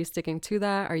 Mm-hmm. Are you sticking to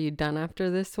that? Are you done after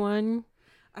this one?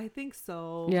 I think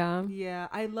so. Yeah. Yeah.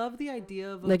 I love the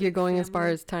idea of like you're going as far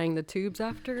as tying the tubes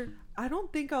after? I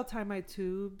don't think I'll tie my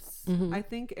tubes. I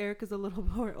think Eric is a little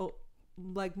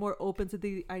like more open to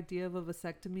the idea of a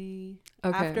vasectomy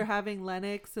Okay. after having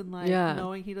Lennox and like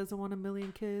knowing he doesn't want a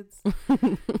million kids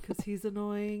because he's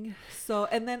annoying. So,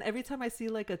 and then every time I see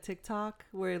like a TikTok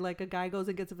where like a guy goes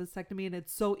and gets a vasectomy and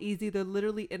it's so easy, they're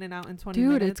literally in and out in 20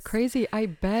 minutes. Dude, it's crazy. I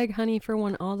beg honey for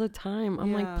one all the time.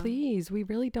 I'm like, please, we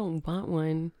really don't want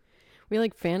one. We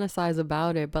like fantasize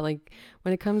about it, but like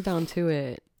when it comes down to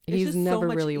it, he's never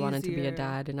really wanted to be a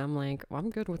dad, and I'm like, well, I'm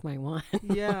good with my one.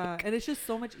 Yeah, and it's just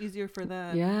so much easier for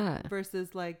them. Yeah,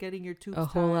 versus like getting your tubes a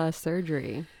whole ass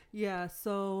surgery. Yeah,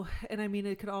 so, and I mean,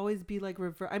 it could always be like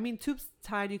reverse. I mean, tubes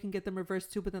tied, you can get them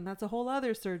reversed too, but then that's a whole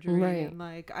other surgery. Right. And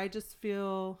like, I just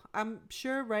feel, I'm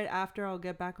sure right after I'll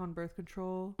get back on birth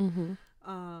control.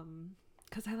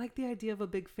 Because I like the idea of a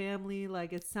big family.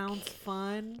 Like, it sounds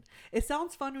fun. It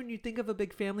sounds fun when you think of a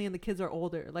big family and the kids are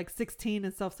older, like 16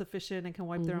 and self-sufficient and can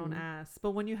wipe their own ass.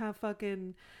 But when you have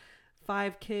fucking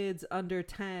 5 kids under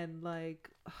 10, like,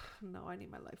 no, I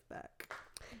need my life back.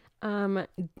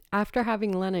 After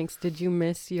having Lennox, did you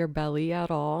miss your belly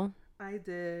at all? I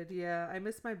did, yeah. I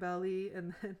missed my belly,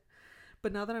 and then,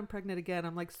 but now that I'm pregnant again,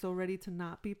 I'm like so ready to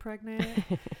not be pregnant.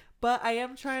 But I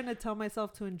am trying to tell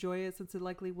myself to enjoy it since it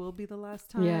likely will be the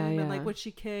last time. Yeah. And like when she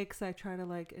kicks, I try to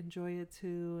like enjoy it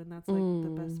too, and that's like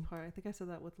the best part. I think I said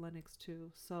that with Lennox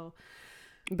too. So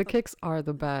the kicks are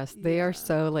the best. They are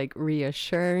so like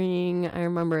reassuring. I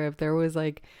remember if there was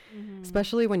like,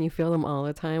 especially when you feel them all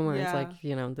the time, where it's like,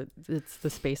 you know, it's the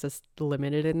space is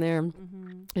limited in there,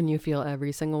 and you feel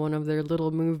every single one of their little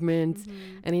movements.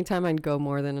 Anytime I'd go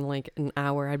more than like an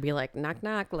hour, I'd be like, knock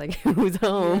knock, like who's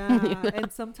home? Yeah. You know?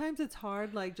 And sometimes it's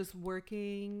hard, like just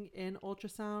working in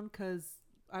ultrasound, because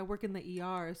I work in the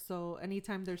ER, so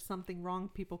anytime there's something wrong,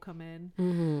 people come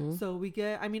in. So we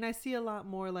get, I mean, I see a lot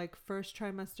more like first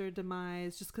trimester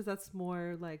demise, just because that's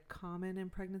more like common in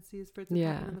pregnancies for it to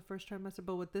happen in the first trimester.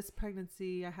 But with this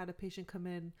pregnancy, I had a patient come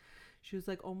in. She was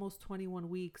like almost 21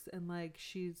 weeks, and like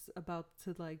she's about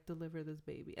to like deliver this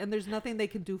baby, and there's nothing they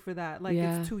can do for that. Like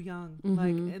it's too young.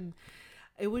 Like, and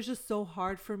it was just so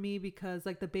hard for me because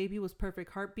like the baby was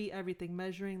perfect, heartbeat, everything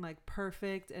measuring like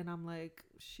perfect, and I'm like,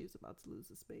 she's about to lose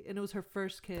this baby, and it was her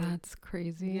first kid. That's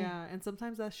crazy. Yeah, and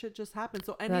sometimes that shit just happens.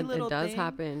 So any little thing, it does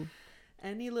happen.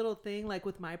 Any little thing, like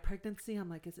with my pregnancy, I'm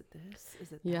like, is it this?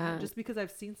 Is it that? Just because I've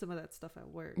seen some of that stuff at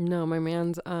work. No, my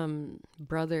man's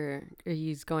brother,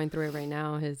 he's going through it right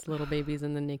now. His little baby's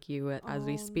in the NICU as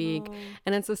we speak. No.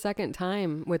 And it's the second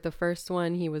time. With the first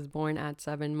one, he was born at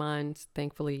 7 months.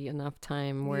 Thankfully, enough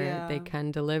time where they can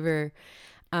deliver.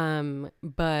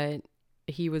 But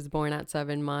he was born at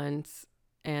 7 months.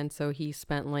 And so he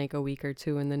spent like a week or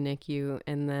 2 in the NICU.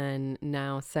 And then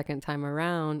now, second time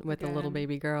around with a little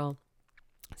baby girl.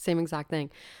 Same exact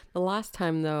thing. The last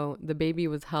time though, the baby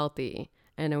was healthy,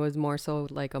 and it was more so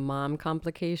like a mom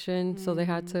complication. So they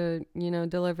had to, you know,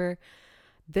 deliver.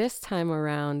 This time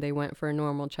around, they went for a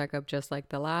normal checkup just like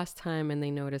the last time, and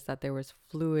they noticed that there was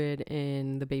fluid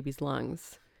in the baby's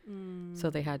lungs. So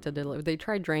they had to deliver. They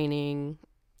tried draining,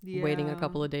 waiting a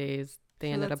couple of days.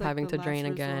 They ended up having to drain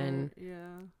again.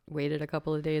 Waited a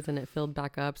couple of days and it filled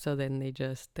back up. So then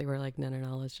they were like, no,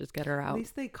 let's just get her out. At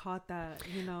least they caught that,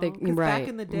 you know. Because back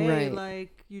in the day,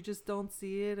 like you just don't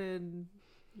see it, and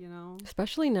you know.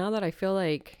 Especially now that I feel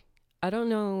like, I don't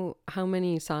know how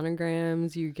many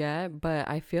sonograms you get, but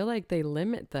I feel like they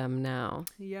limit them now.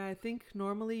 Yeah, I think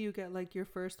normally you get like your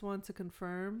first one to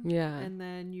confirm. Yeah. And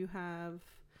then you have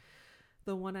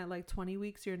the one at like 20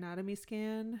 weeks, your anatomy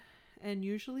scan. And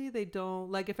usually they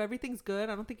don't, like if everything's good,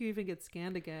 I don't think you even get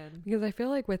scanned again. Because I feel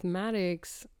like with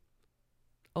Maddox,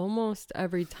 almost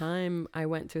every time I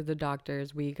went to the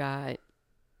doctors, we got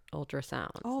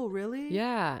ultrasounds. Oh, really?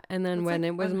 Yeah. And then when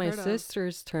it was my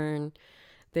sister's turn,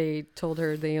 they told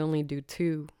her they only do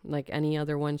 2. Like any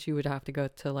other one, she would have to go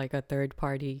to like a third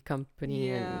party company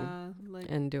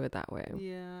and do it that way.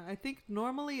 Yeah, I think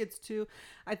normally it's 2.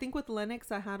 I think with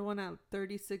Lennox, I had one at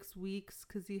 36 weeks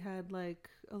because he had like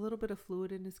a little bit of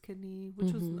fluid in his kidney,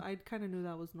 which was, I kind of knew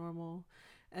that was normal.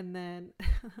 And then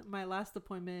my last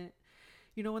appointment,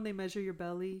 you know, when they measure your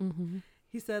belly,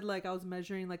 he said like I was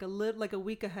measuring like a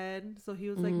week ahead. So he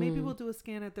was like, maybe we'll do a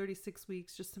scan at 36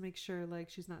 weeks just to make sure like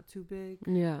she's not too big.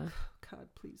 Yeah. God,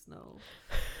 please no.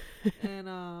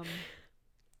 And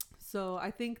so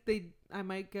I think I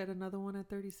might get another one at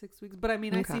 36 weeks. But I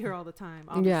mean, I see her all the time.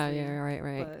 Obviously, yeah,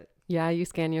 right. But yeah, you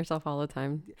scan yourself all the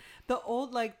time.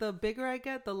 The bigger I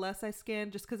get, the less I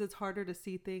scan, just because it's harder to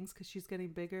see things because she's getting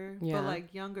bigger. Yeah. But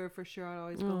like younger, for sure, I'd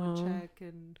always go and check.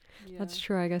 And that's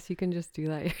true. I guess you can just do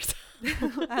that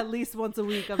yourself. At least once a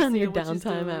week. I'm on seeing your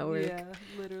downtime at work. Yeah,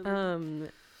 literally.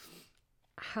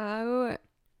 How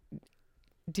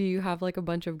do you have like a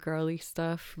bunch of girly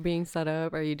stuff being set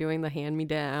up? Are you doing the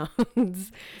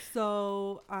hand-me-downs?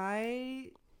 So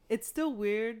it's still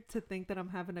weird to think that I'm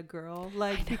having a girl,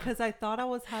 like, because I thought I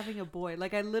was having a boy.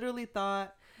 Like, I literally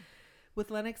thought with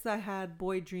Lennox I had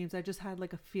boy dreams. I just had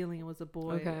like a feeling it was a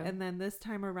boy. Okay. And then this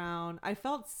time around I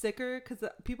felt sicker, because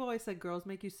people always said girls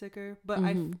make you sicker, but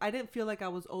I didn't feel like I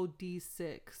was OD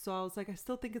sick. So I was like, I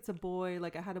still think it's a boy.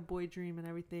 Like, I had a boy dream and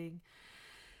everything.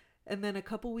 And then a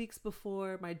couple weeks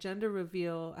before my gender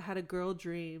reveal, I had a girl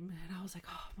dream, and I was like,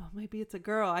 oh, well, maybe it's a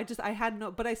girl. I had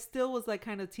no, but I still was like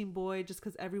kind of team boy, just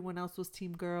because everyone else was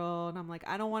team girl. And I'm like,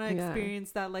 I don't want to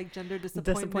experience that like gender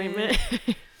disappointment.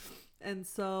 And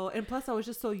so, and plus I was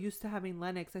just so used to having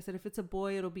Lennox. I said, if it's a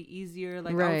boy, it'll be easier.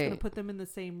 Like, I was going to put them in the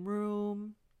same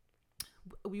room.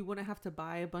 We wouldn't have to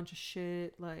buy a bunch of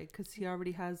shit, like, because he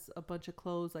already has a bunch of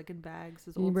clothes, like, in bags,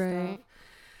 his old stuff.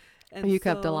 And you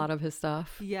kept a lot of his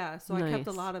stuff. Yeah, so nice. I kept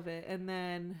a lot of it, and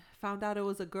then found out it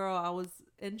was a girl. I was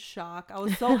in shock. I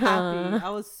was so happy. I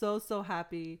was so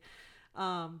happy.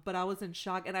 But I was in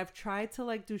shock, and I've tried to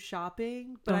like do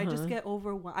shopping, but I just get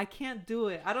overwhelmed. I can't do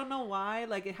it. I don't know why.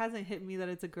 Like, it hasn't hit me that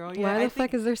it's a girl yet. Why the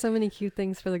fuck is there so many cute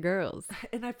things for the girls?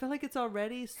 And I feel like it's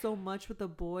already so much with the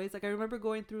boys. Like, I remember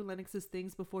going through Lennox's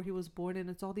things before he was born, and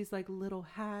it's all these like little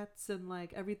hats and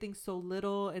like everything's so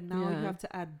little, and now you have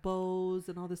to add bows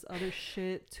and all this other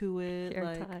shit to it, hair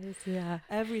like ties,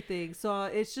 everything. So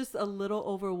it's just a little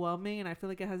overwhelming, and I feel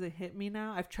like it hasn't hit me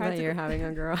now. I've tried you're having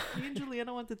a girl. Me and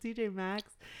Juliana went to TJ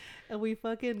Maxx, and we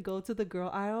fucking go to the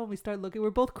girl aisle, and we start looking. We're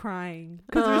both crying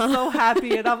because we're so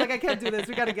happy, and I'm like, I can't do this.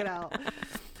 We gotta get out.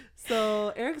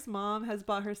 So Eric's mom has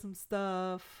bought her some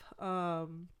stuff.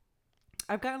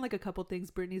 I've gotten like a couple things.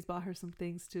 Brittany's bought her some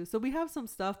things too. So we have some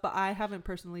stuff, but I haven't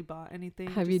personally bought anything.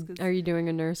 Are you doing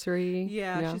a nursery?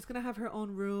 Yeah, she's gonna have her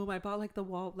own room. I bought like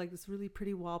this really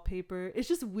pretty wallpaper. It's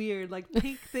just weird, like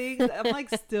pink things. I'm like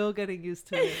still getting used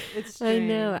to it. It's strange. I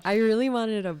know. I really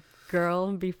wanted a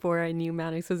girl before I knew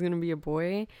Maddox was gonna be a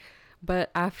boy, but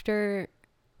after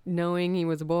knowing he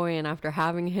was a boy and after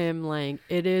having him, like,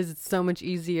 it is so much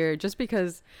easier just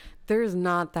because there's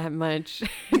not that much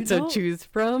to choose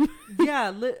from.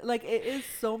 Like, it is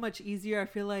so much easier. I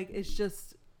feel like it's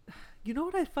just, you know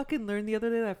what I fucking learned the other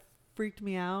day that freaked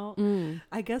me out?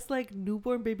 I guess like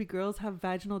newborn baby girls have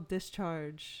vaginal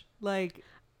discharge. Like,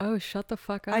 oh, shut the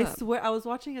fuck up. I swear, I was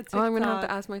watching a TikTok. Oh, I'm going to have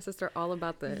to ask my sister all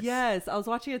about this. Yes. I was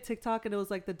watching a TikTok, and it was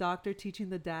like the doctor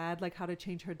teaching the dad like how to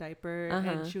change her diaper.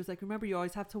 And she was like, remember, you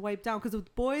always have to wipe down. Because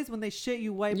with boys, when they shit,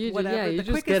 you wipe whatever. You the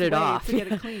just get it off. To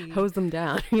get it clean. Hose them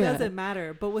down. It doesn't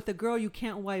matter. But with a girl, you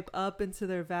can't wipe up into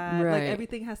their vag. Like,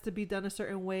 everything has to be done a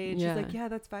certain way. And she's like, yeah,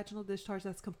 that's vaginal discharge.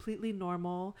 That's completely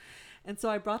normal. And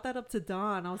so I brought that up to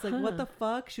Dawn. I was like, what the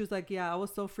fuck? She was like, yeah, I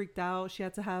was so freaked out. She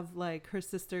had to have like her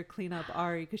sister clean up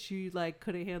Ari because she like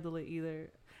couldn't handle it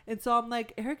either. And so I'm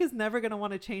like, Eric is never going to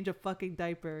want to change a fucking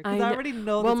diaper because I already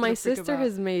know. Well, my sister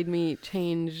has made me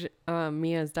change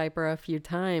Mia's diaper a few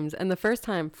times. And the first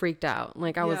time freaked out.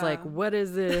 Like, I was like, what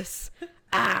is this?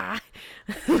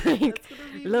 Like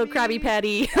little Krabby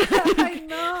Patty. I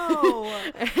know.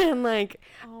 And like,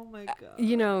 oh my god,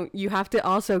 you know, you have to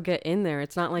also get in there.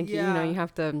 It's not like you know, you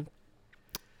have to.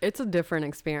 It's a different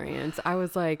experience. I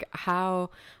was like,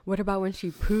 what about when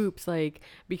she poops? Like,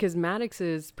 because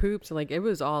Maddox's poops, like, it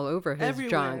was all over his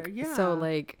junk. So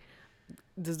like,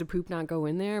 does the poop not go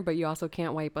in there? But you also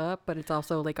can't wipe up, but it's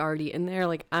also like already in there.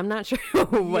 Like, I'm not sure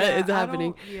what is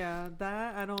happening.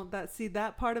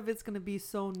 That part of it's gonna be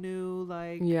so new.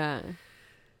 Like,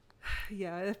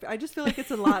 I just feel like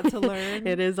it's a lot to learn.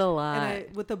 It is a lot.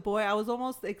 And with the boy, I was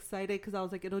almost excited because I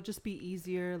was like, it'll just be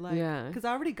easier. Like, because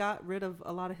I already got rid of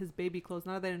a lot of his baby clothes.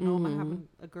 Now that I know I'm having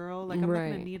a girl, like, I'm not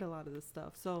gonna need a lot of this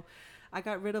stuff. So I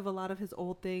got rid of a lot of his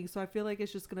old things. So I feel like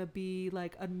it's just gonna be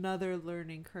like another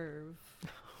learning curve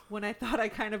when I thought I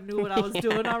kind of knew what I was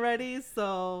doing already.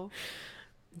 So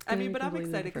I mean, but I'm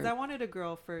excited because I wanted a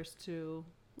girl first too.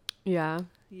 Yeah,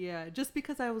 just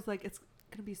because I was like, it's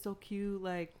gonna be so cute,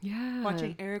 like,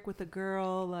 watching Eric with a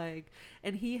girl, like,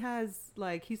 and he has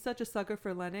like, he's such a sucker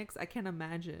for Lennox. I can't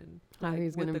imagine how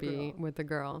he's gonna be with the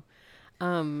girl.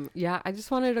 I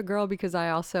just wanted a girl because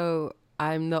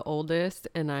I'm the oldest,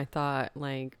 and I thought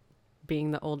like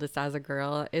being the oldest as a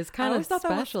girl is kind of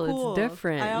special. Cool. It's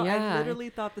different. I literally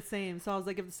thought the same. So I was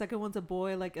like, if the second one's a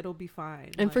boy, like, it'll be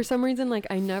fine. And like, for some reason, like,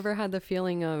 I never had the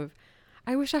feeling of,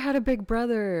 I wish I had a big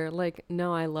brother. Like,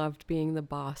 no, I loved being the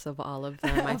boss of all of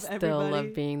them. I Of still love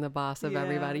everybody. being the boss of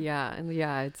everybody. Yeah, and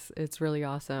yeah, it's really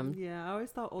awesome. Yeah, I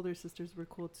always thought older sisters were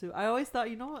cool too. I always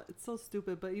thought, you know what, it's so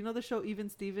stupid, but you know the show Even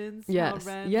Stevens? Yes.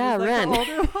 How Ren Yeah, was like Ren. the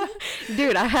older one?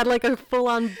 Dude, I had like a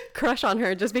full-on crush on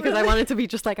her just because I wanted to be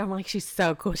just like, I'm like, she's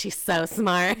so cool, she's so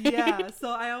smart. Yeah, so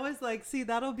I always like, see,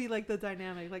 that'll be like the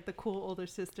dynamic, like the cool older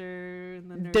sister and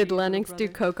the nerdy Did little Lennox do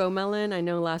brother. Coco Melon? I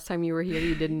know last time you were here,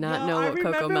 you did not No, know I what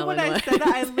Coco remember Melon when was. I said that,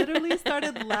 I literally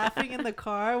started laughing in the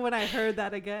car when I heard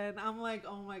that again. I'm like,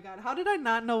 oh my god, how did I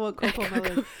not know what Coco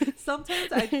Melon? Sometimes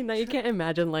Now you can't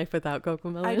imagine life without Coco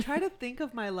Melon. I try to think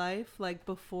of my life like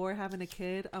before having a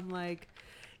kid. I'm like,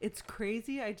 it's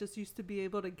crazy. I just used to be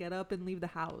able to get up and leave the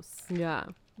house. Yeah.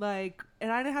 Like,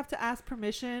 and I didn't have to ask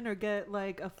permission or get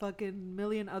like a fucking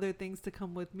million other things to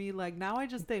come with me. Like now I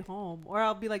just stay home, or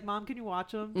I'll be like, Mom, can you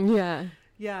watch them? Yeah.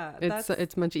 Yeah,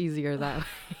 It's much easier that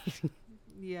way.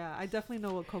 yeah. I definitely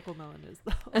know what Coco Melon is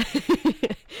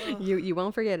though. You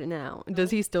won't forget it now. No.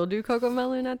 Does he still do Coco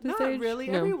Melon at this Not age? really.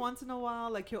 No. Every once in a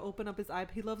while, like he'll open up his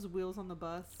iPad. He loves Wheels on the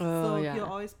Bus, Oh, so yeah. he'll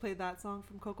always play that song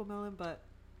from Coco Melon. But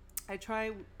I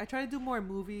try to do more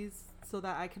movies so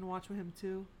that I can watch with him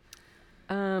too.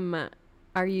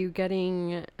 Are you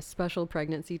getting special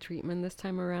pregnancy treatment this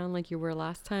time around like you were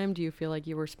last time? Do you feel like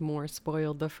you were more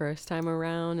spoiled the first time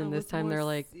around and this time they're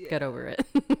like, get over it?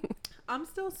 I'm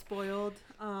still spoiled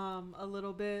a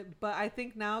little bit, but I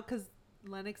think now because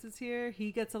Lennox is here,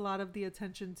 he gets a lot of the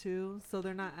attention too, so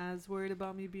they're not as worried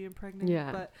about me being pregnant.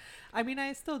 Yeah. But I mean,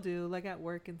 I still do, like at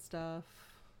work and stuff.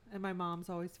 And my mom's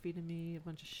always feeding me a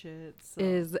bunch of shit. So.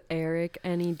 Is Eric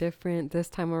any different this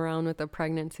time around with the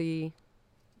pregnancy?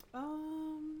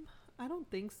 I don't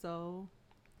think so.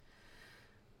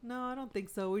 No, I don't think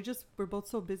so. We're both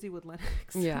so busy with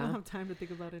Lennox. Yeah. I don't have time to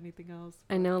think about anything else.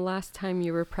 I know last time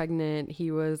you were pregnant, he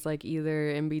was like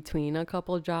either in between a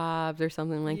couple jobs or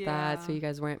something like that. So you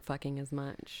guys weren't fucking as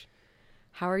much.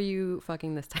 How are you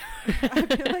fucking this time? I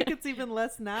feel like it's even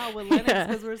less now with Lennox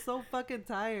because we're so fucking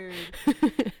tired.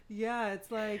 Yeah,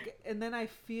 it's like, and then I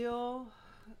feel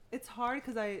it's hard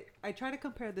because I try to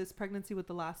compare this pregnancy with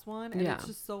the last one, and it's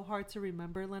just so hard to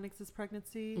remember Lennox's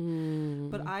pregnancy.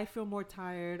 But I feel more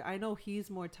tired. I know he's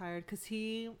more tired because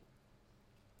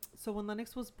so when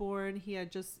Lennox was born,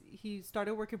 he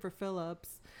started working for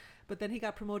Philips, but then he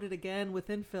got promoted again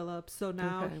within Philips. So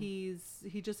now he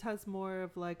just has more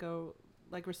of like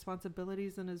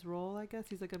responsibilities in his role, I guess.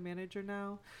 He's like a manager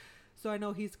now. So I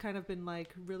know he's kind of been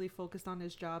like really focused on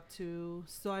his job too.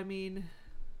 So I mean,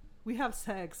 we have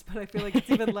sex, but I feel like it's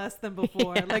even less than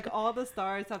before. Yeah. Like all the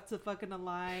stars have to fucking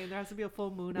align. There has to be a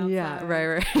full moon outside. Yeah,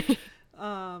 right.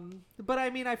 But I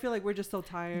mean, I feel like we're just so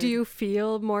tired. Do you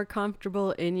feel more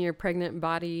comfortable in your pregnant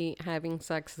body having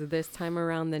sex this time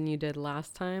around than you did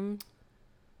last time?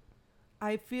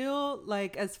 I feel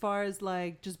like as far as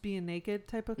like just being naked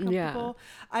type of comfortable,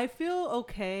 I feel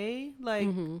okay. Like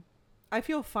I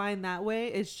feel fine that way.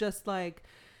 It's just like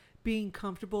being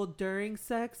comfortable during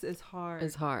sex is hard.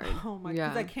 Oh my god.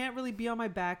 'Cause I can't really be on my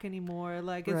back anymore.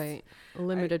 Like it's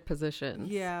limited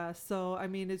positions. Yeah. So I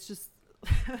mean, it's just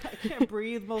I can't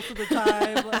breathe most of the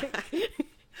time. Like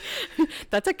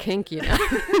that's a kink, you know.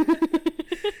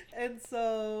 And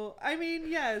so, I mean,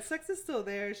 yeah, sex is still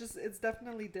there. It's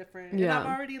definitely different. Yeah. And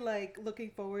I'm already like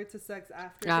looking forward to sex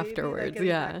afterwards.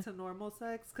 Baby, like, back to normal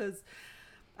sex because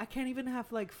I can't even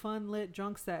have like fun, lit,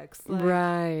 drunk sex. Like,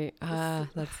 right.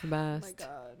 That's the best. Oh my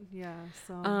god. Yeah.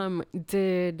 So.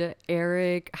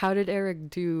 How did Eric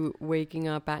do waking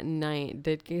up at night?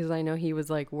 Because I know he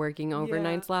was like working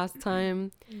overnights last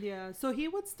time. Yeah. So he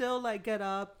would still like get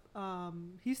up.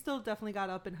 He still definitely got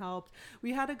up and helped.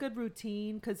 We had a good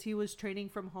routine because he was training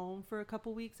from home for a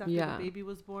couple weeks after the baby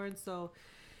was born. So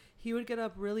he would get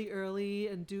up really early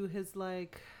and do his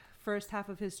like first half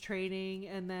of his training,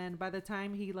 and then by the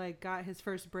time he like got his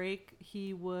first break,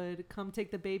 he would come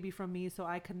take the baby from me so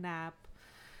I could nap.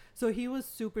 So he was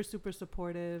super, super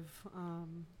supportive.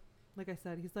 Like I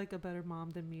said, he's like a better mom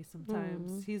than me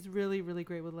sometimes. He's really, really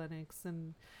great with Lennox,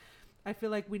 and I feel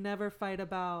like we never fight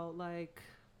about like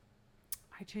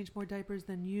I change more diapers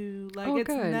than you. Like it's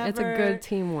good. Never, it's a good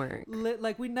teamwork.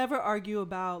 Like we never argue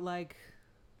about like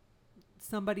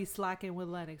somebody slacking with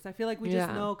Lennox. I feel like we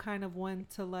just know kind of when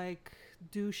to like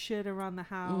do shit around the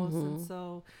house, and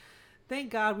so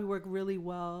thank God we work really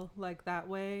well like that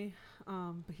way.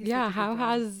 But he's how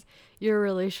has your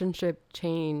relationship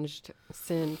changed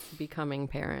since becoming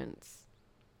parents?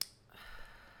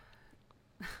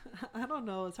 I don't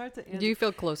know. It's hard to answer. Do you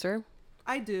feel closer?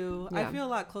 I do. Yeah. I feel a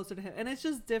lot closer to him. And it's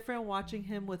just different watching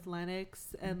him with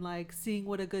Lennox and like seeing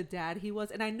what a good dad he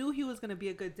was. And I knew he was going to be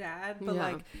a good dad, but Yeah.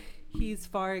 like he's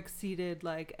far exceeded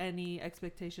like any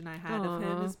expectation I had of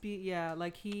him.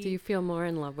 Like he. Do you feel more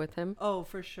in love with him? Oh,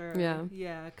 for sure. Yeah.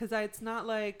 Yeah. Because it's not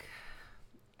like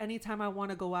anytime I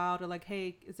want to go out or like,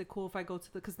 hey, is it cool if I go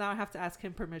to the, because now I have to ask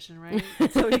him permission, right?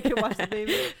 So he can watch the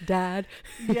baby. Dad.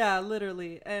 Yeah,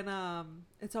 literally. And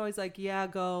it's always like, yeah,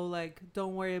 go, like,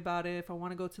 don't worry about it. If I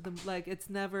want to go to the, like, it's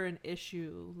never an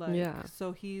issue. Like, yeah.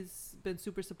 So he's been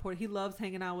super supportive. He loves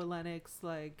hanging out with Lennox.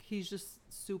 Like, he's just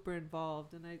super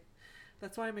involved. And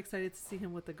that's why I'm excited to see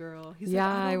him with the girl. He's yeah,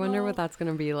 like, I wonder what that's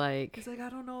gonna be like. He's like, I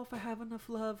don't know if I have enough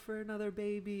love for another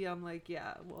baby. I'm like,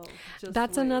 yeah, well, just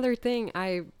that's wait. another thing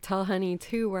I tell Honey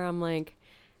too, where I'm like,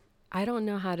 I don't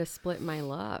know how to split my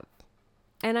love.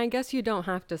 And I guess you don't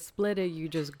have to split it. You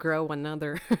just grow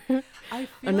another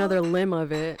another limb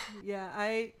of it. Yeah,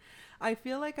 I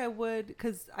feel like I would,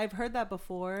 because I've heard that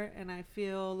before, and I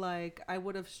feel like I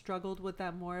would have struggled with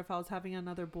that more if I was having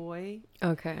another boy.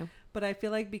 Okay. But I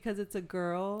feel like because it's a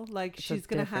girl, like It's she's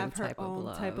going to have her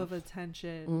own type of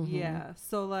attention. Mm-hmm. Yeah.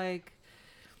 So like,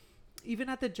 even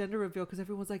at the gender reveal, because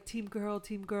everyone's like team girl.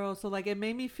 So like it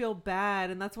made me feel bad.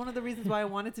 And that's one of the reasons why I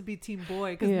wanted to be team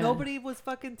boy, because nobody was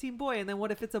fucking team boy. And then what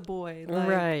if it's a boy? Like,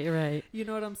 right. You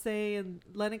know what I'm saying?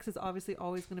 Lennox is obviously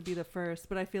always going to be the first,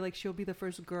 but I feel like she'll be the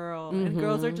first girl. And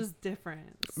girls are just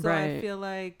different. So I feel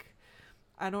like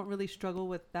I don't really struggle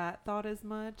with that thought as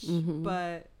much,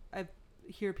 but I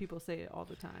hear people say it all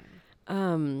the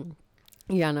time.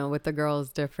 Yeah, no, with the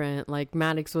girls different. Like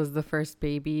Maddox was the first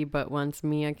baby, but once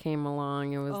Mia came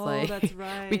along, it was that's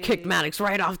right. we kicked Maddox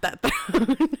right off that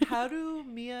throne. How do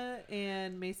Mia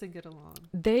and Mason get along?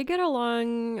 They get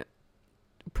along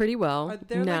pretty well.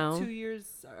 They're now. like 2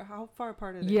 years. How far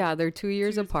apart are they? Yeah, they're 2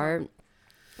 years apart.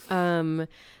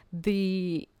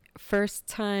 The first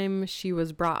time she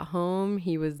was brought home,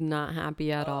 he was not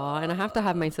happy at all. And I have to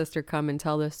have my sister come and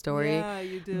tell this story. Yeah,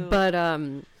 you do.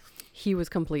 But he was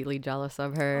completely jealous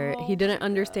of her. He didn't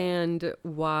understand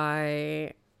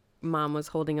why mom was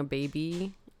holding a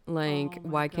baby. Like,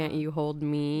 why can't you hold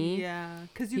me? Yeah,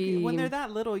 because when they're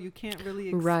that little, you can't really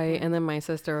explain. Right. And then my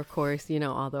sister, of course, you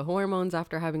know, all the hormones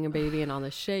after having a baby and all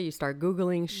this shit. You start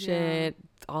Googling shit,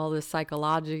 all this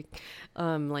psychology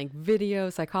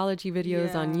videos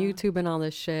on YouTube and all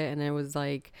this shit. And it was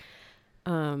like,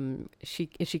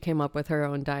 she came up with her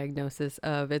own diagnosis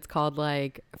of, it's called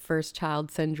like first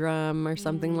child syndrome or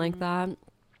something like that.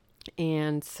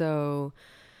 And so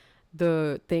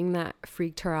the thing that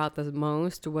freaked her out the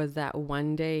most was that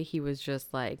one day he was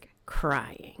just like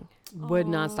crying, would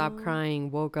not stop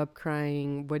crying, woke up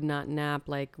crying, would not nap,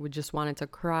 like would just wanted to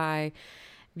cry.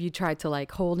 If you tried to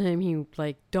like hold him, he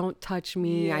like, don't touch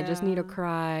me, I just need to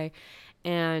cry.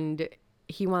 And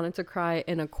he wanted to cry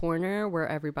in a corner where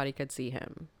everybody could see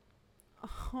him.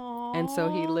 And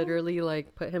so he literally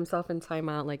like put himself in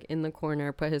timeout, like in the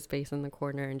corner, put his face in the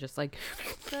corner and just like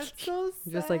that's so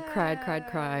sad. Just like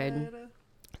cried.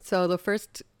 So the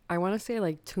first, I want to say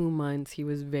like 2 months, he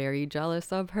was very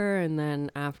jealous of her. And then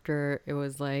after it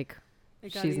was like,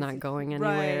 she's not going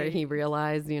anywhere. Right. He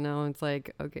realized, you know, it's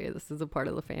like, okay, this is a part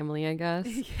of the family, I guess.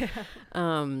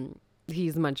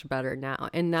 He's much better now.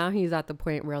 And now he's at the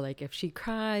point where like if she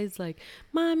cries like,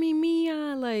 mommy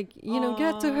Mia, like, you know,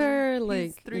 get to her,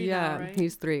 like, he's 3 now, right?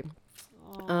 He's 3.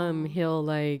 He'll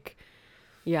like,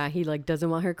 he like doesn't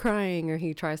want her crying, or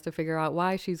he tries to figure out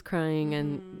why she's crying.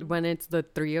 And when it's the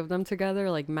 3 of them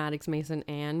together, like Maddox, Mason,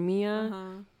 and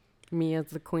Mia, Mia's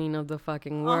the queen of the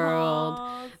fucking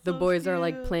world. The boys are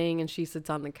like playing and she sits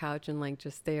on the couch and like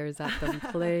just stares at them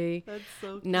play. That's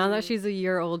so cute. Now that she's a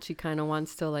year old, she kind of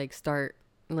wants to like start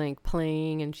like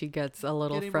playing, and she gets a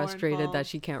little frustrated that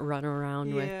she can't run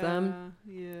around with them.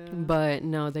 But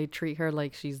no, they treat her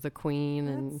like she's the queen.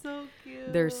 That's and so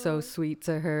cute. They're so sweet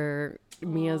to her.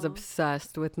 Mia's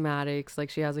obsessed with Maddox. Like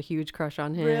she has a huge crush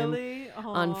on him. Really?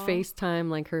 On FaceTime,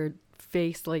 like her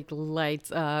face like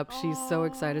lights up. She's so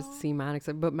excited to see Maddox,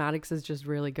 but Maddox is just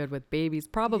really good with babies,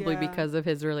 probably because of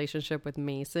his relationship with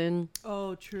Mason.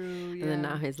 True. And then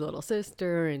now his little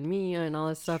sister and Mia and all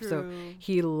this stuff. So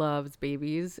he loves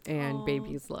babies, and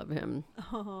babies love him.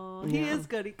 He is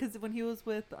good, because when he was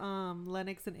with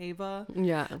Lennox and Ava,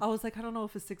 I was like, I don't know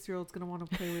if a 6-year-old's gonna want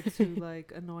to play with 2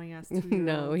 like annoying ass 2-year-olds.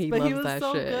 No, but loves he was that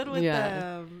so shit. good with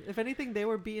them. If anything, they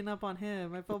were beating up on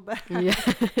him. I felt bad.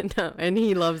 No, and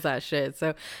he loves that shit.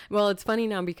 So, well, it's funny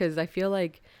now because I feel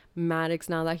like Maddox,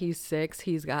 now that he's 6,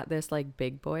 he's got this like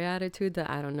big boy attitude that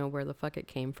I don't know where the fuck it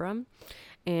came from.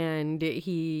 And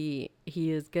he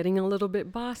is getting a little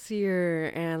bit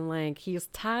bossier, and like he's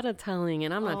tattletelling,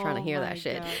 and I'm not trying to hear that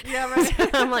shit. Yeah, right. So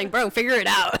I'm like, bro, figure it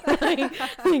out.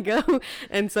 like, go.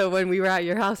 And so when we were at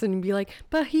your house, and you'd be like,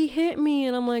 but he hit me,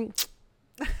 and I'm like,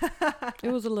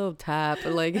 it was a little tap,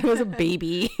 like it was a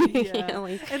baby. Yeah.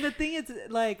 Like, And the thing is,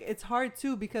 like, it's hard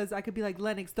too, because I could be like,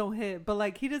 Lennox, don't hit, but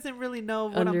like he doesn't really know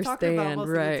what I'm talking about most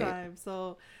of the time.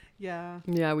 So yeah,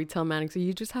 we tell Maddox,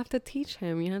 you just have to teach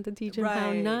him. You have to teach him how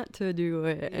Right. not to do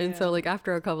it. And so like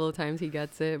after a couple of times he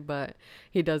gets it, but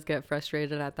he does get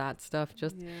frustrated at that stuff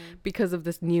just because of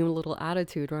this new little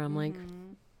attitude where I'm like,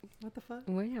 what the fuck?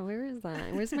 where is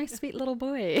that? Where's my sweet little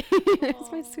boy?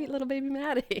 Where's my sweet little baby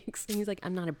Maddox? And he's like,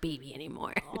 I'm not a baby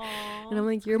anymore. And I'm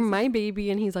like, you're my baby.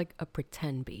 And he's like, a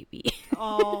pretend baby.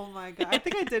 Oh my god, I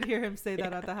think I did hear him say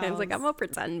that at the house. I was like, I'm a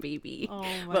pretend baby. Oh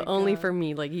my but only God. for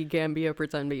me. Like, he can't be a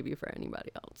pretend baby for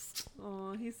anybody else.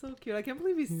 Oh, he's so cute. I can't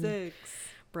believe he's 6.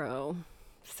 Bro,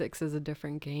 6 is a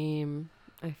different game.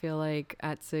 I feel like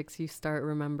at 6 you start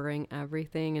remembering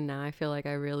everything, and now I feel like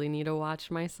I really need to watch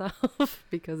myself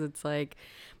because it's like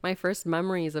my first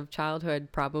memories of childhood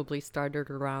probably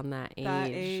started around that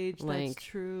age. Like That's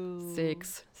true.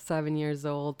 6, 7 years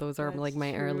old. Those are like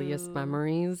my earliest true.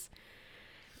 memories.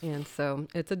 And so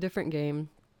it's a different game.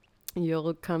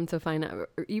 You'll come to find out,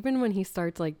 even when he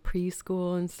starts like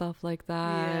preschool and stuff like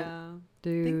that. Yeah.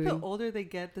 Dude. I think the older they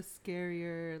get, the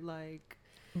scarier, like.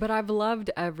 But I've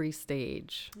loved every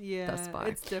stage. Yeah, thus far.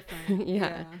 it's different.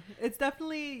 Yeah. It's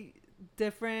definitely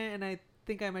different, and I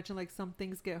think I mentioned like some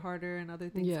things get harder and other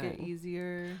things get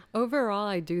easier. Overall,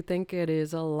 I do think it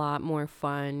is a lot more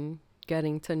fun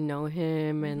getting to know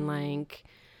him and like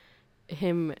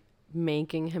him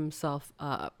making himself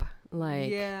up.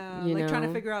 Like, you like know, trying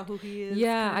to figure out who he is.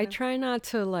 Yeah, kinda. I try not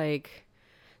to like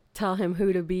tell him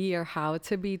who to be or how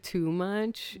to be too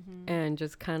much, and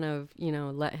just kind of, you know,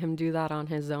 let him do that on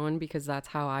his own, because that's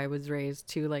how I was raised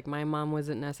too. Like, my mom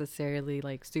wasn't necessarily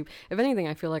like stupid. If anything,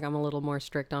 I feel like I'm a little more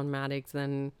strict on Maddox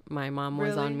than my mom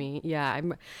was on me. Yeah,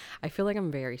 I feel like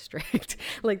I'm very strict.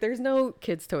 Like, there's no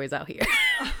kids' toys out here.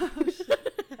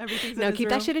 Everything's No, in his keep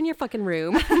room. that shit in your fucking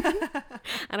room. I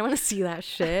don't want to see that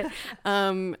shit.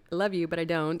 Love you, but I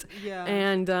don't. Yeah.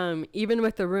 And even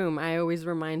with the room, I always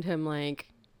remind him, like,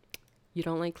 you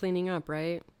don't like cleaning up,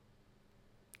 right?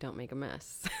 Don't make a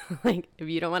mess. Like, if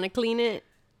you don't want to clean it,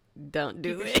 don't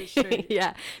do Keep your shit it. straight.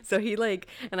 Yeah. So he like,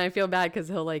 and I feel bad because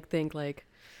he'll like think like,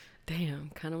 damn,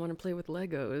 kind of want to play with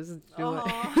Legos.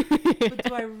 But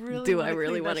do I really? Do I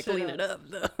really want to clean it up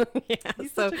though? Yeah.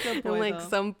 He's So such a good boy, and like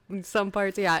though. some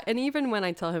parts, yeah. And even when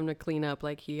I tell him to clean up,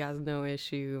 like, he has no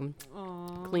issue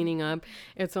cleaning up.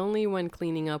 It's only when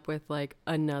cleaning up with like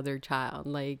another child,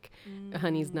 like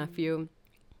Honey's nephew,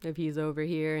 if he's over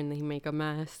here and they make a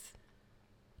mess.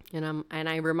 And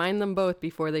I remind them both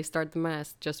before they start the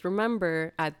mess, just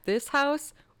remember, at this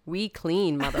house we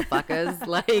clean, motherfuckers.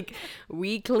 Like,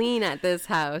 we clean at this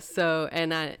house. So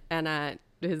and at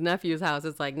his nephew's house,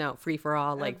 it's like, no, free for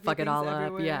all, like, fuck it all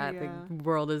up. Yeah, the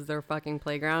world is their fucking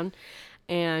playground.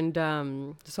 And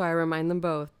so I remind them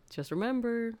both, just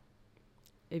remember,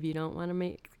 if you don't want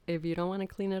to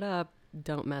clean it up,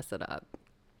 don't mess it up.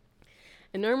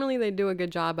 And normally they do a good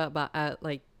job at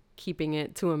like keeping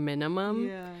it to a minimum.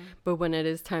 Yeah. But when it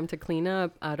is time to clean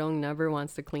up, Adong never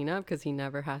wants to clean up because he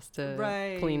never has to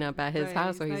clean up at his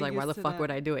house. So he's like, why the fuck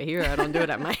would I do it here? I don't do it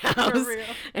at my house.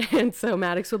 And so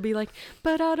Maddox will be like,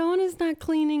 but Adon is not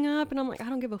cleaning up. And I'm like, I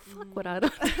don't give a fuck what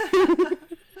Adon do.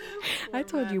 I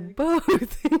told you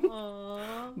both.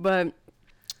 But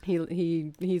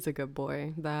he's a good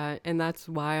boy. That's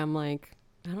why I'm like,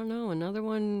 I don't know, another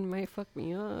one might fuck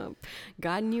me up.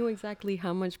 God knew exactly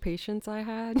how much patience I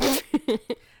had.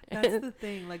 That's the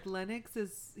thing. Like, Lennox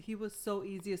he was so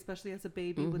easy, especially as a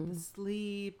baby, with the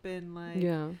sleep and like.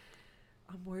 Yeah.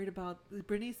 I'm worried about.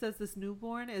 Brittany says this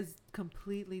newborn is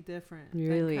completely different.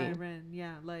 Really? Than Kyron.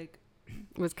 Yeah. Like.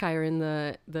 Was Kyron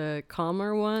the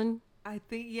calmer one? I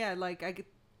think, yeah. Like, I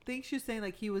think she's saying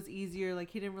like he was easier. Like,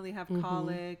 he didn't really have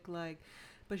colic. Like.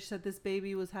 But she said this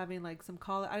baby was having like some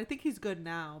colic. I think he's good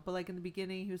now, but like in the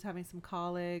beginning he was having some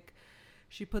colic.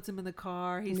 She puts him in the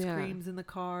car. He screams in the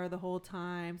car the whole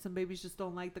time. Some babies just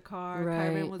don't like the car.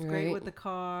 Kyron was great with the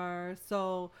car.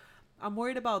 So I'm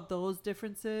worried about those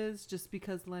differences, just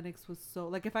because Lennox was so,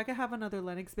 like, if I could have another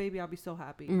Lennox baby, I'll be so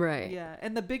happy. Right. Yeah.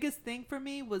 And the biggest thing for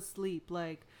me was sleep.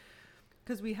 Like,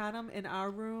 because we had him in our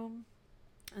room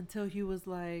until he was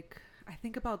like, I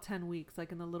think about 10 weeks,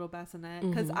 like in the little bassinet.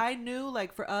 Because I knew,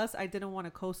 like, for us, I didn't want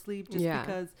to co-sleep just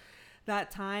because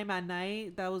that time at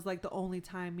night, that was like the only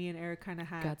time me and Eric kind of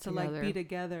had to like be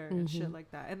together and shit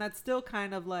like that. And that's still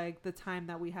kind of like the time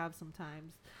that we have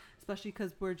sometimes, especially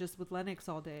because we're just with Lennox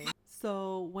all day.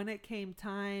 So when it came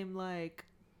time, like,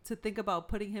 to think about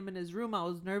putting him in his room, I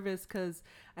was nervous because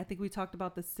I think we talked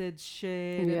about the SIDS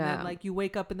shit. And then like you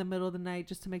wake up in the middle of the night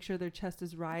just to make sure their chest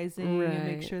is rising and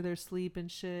make sure they're asleep and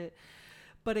shit.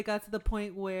 But it got to the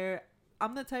point where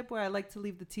I'm the type where I like to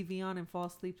leave the TV on and fall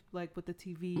asleep like with the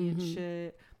TV and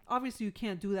shit. Obviously you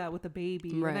can't do that with a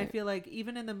baby. And I feel like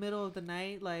even in the middle of the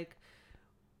night, like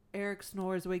Eric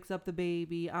snores, wakes up the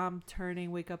baby. I'm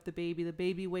turning, wake up the baby. The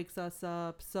baby wakes us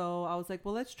up. So I was like,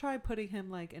 well, let's try putting him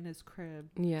like in his crib.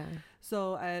 Yeah.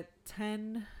 So at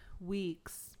 10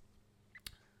 weeks,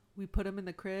 we put him in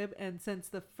the crib. And since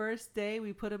the first day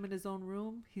we put him in his own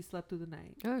room, he slept through the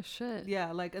night. Oh, shit.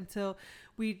 Yeah. Like until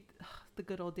the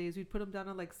good old days, we'd put him down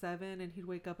at like 7 and he'd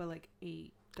wake up at like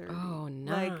 8:30. Oh,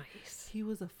 nice. Like, he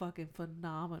was a fucking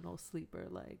phenomenal sleeper.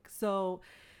 Like, so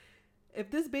if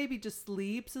this baby just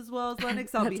sleeps as well as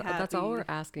Lennox, I'll be happy. That's all we're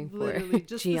asking for. Literally,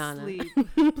 just Gianna. to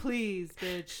sleep. Please,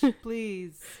 bitch.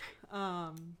 Please.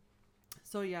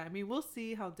 So, yeah, I mean, we'll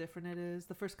see how different it is.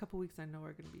 The first couple weeks I know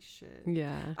are going to be shit.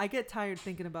 Yeah. I get tired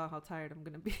thinking about how tired I'm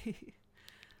going to be.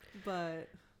 But,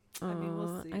 I mean,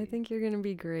 we'll see. I think you're going to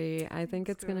be great. I think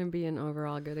it's going to be an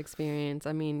overall good experience.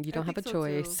 I mean, you don't have a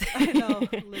choice. I know,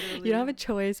 literally. You don't have a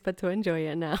choice but to enjoy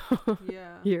it now.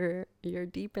 Yeah. You're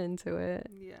deep into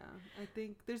it. Yeah. I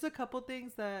think there's a couple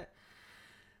things that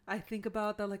I think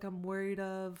about that like I'm worried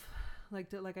of,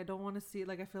 like I don't want to see,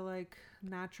 like I feel like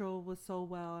natural was so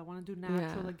well. I want to do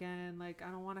natural again. Like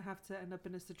I don't want to have to end up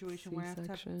in a situation where I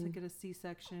have to get a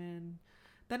C-section.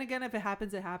 Then again, if it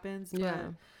happens, it happens. Yeah.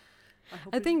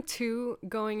 I think too,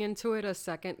 going into it a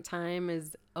second time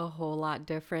is a whole lot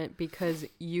different because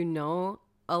you know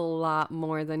a lot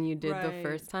more than you did the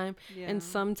first time. Yeah. And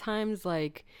sometimes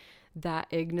like that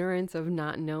ignorance of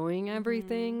not knowing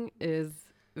everything is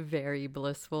very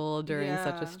blissful during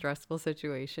such a stressful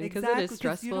situation, because it is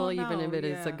stressful even if it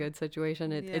is a good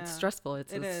situation. It's stressful.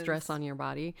 It's a stress on your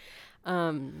body.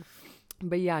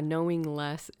 But yeah, knowing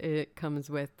less, it comes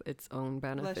with its own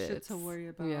benefits. Less shit to worry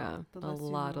about. Yeah, a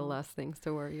lot of less things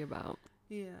to worry about.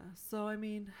 Yeah, so I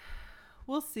mean,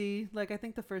 we'll see. Like, I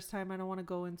think the first time I don't want to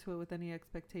go into it with any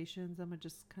expectations. I'm going to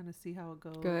just kind of see how it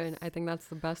goes. Good. I think that's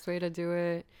the best way to do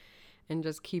it. And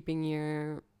just keeping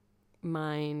your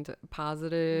mind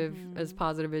positive, as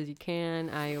positive as you can.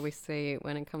 I always say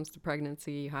when it comes to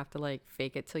pregnancy, you have to like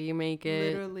fake it till you make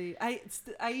it. Literally. I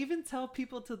even tell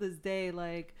people to this day,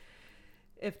 like,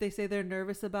 if they say they're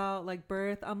nervous about like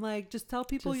birth, I'm like, just tell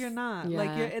people you're not. Yeah.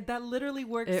 Like that literally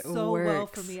works well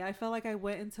for me. I felt like I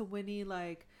went into Winnie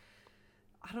like,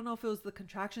 I don't know if it was the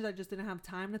contractions. I just didn't have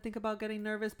time to think about getting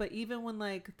nervous. But even when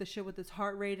like the shit with his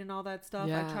heart rate and all that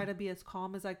stuff, I try to be as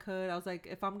calm as I could. I was like,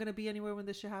 if I'm going to be anywhere when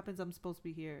this shit happens, I'm supposed to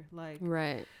be here. Like,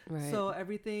 right. So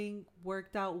everything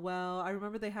worked out well. I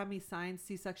remember they had me sign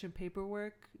C-section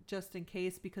paperwork just in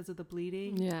case because of the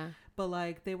bleeding. Yeah. But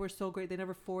like, they were so great. They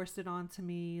never forced it onto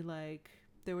me. Like,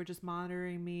 they were just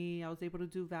monitoring me. I was able to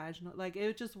do vaginal. Like,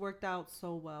 it just worked out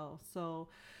so well. So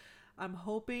I'm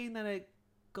hoping that it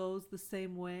goes the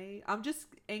same way. I'm just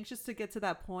anxious to get to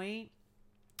that point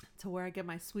to where I get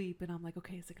my sweep and I'm like,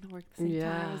 okay, is it gonna work the same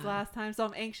time as last time? So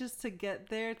I'm anxious to get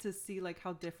there to see like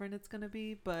how different it's gonna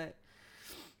be. But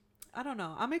I don't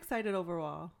know, I'm excited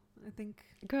overall. I think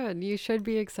good. You should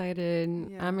be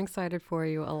excited. I'm excited for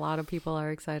you. A lot of people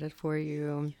are excited for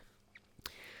you.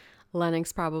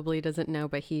 Lennox probably doesn't know,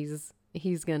 but he's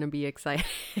gonna be excited.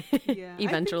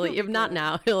 Eventually, if not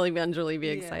now, he'll eventually be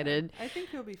excited. I think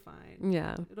he'll be fine.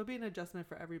 It'll be an adjustment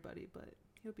for everybody, but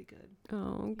he'll be good.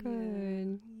 Oh,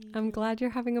 good. I'm glad you're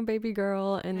having a baby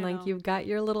girl, and like you've got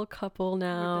your little couple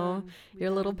now, your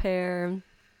little pair.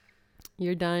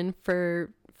 You're done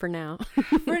for now.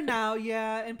 For now,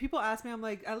 yeah. And people ask me, I'm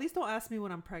like, at least don't ask me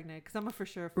when I'm pregnant, because I'm a for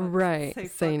sure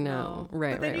say no.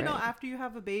 Right. But then you know, after you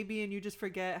have a baby and you just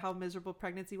forget how miserable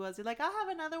pregnancy was, you're like, I'll have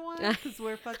another one, because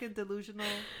we're fucking delusional.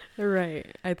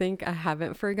 Right. I think I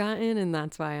haven't forgotten, and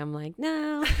that's why I'm like,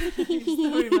 no. You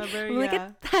still remember? I'm like,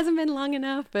 it hasn't been long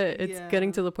enough, but it's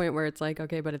getting to the point where it's like,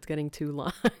 okay, but it's getting too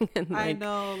long. And like, I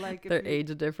know, like their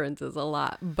age difference is a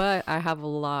lot, but I have a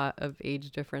lot of age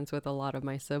difference with a lot of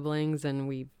my siblings, and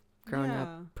we've grown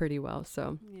up pretty well.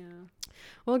 So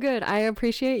well, good. I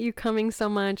appreciate you coming so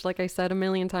much. Like I said a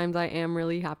million times, I am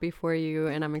really happy for you,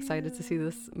 and I'm excited to see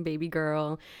this baby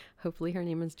girl. Hopefully her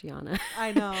name is Gianna.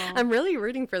 I know. I'm really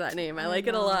rooting for that name. I like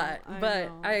it a lot.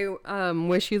 But I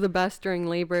wish you the best during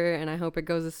labor, and I hope it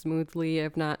goes as smoothly,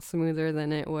 if not smoother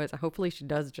than it was. Hopefully she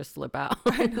does just slip out.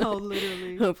 I know,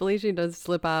 literally. Hopefully she does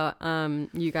slip out.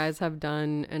 You guys have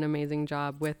done an amazing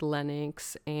job with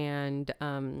Lennox, and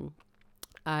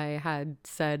I had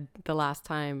said the last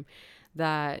time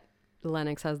that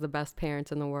Lennox has the best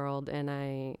parents in the world, and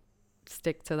I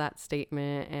stick to that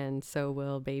statement, and so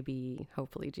will baby,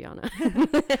 hopefully, Gianna.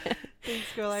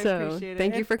 Thanks, girl. I appreciate it.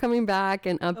 Thank you for coming back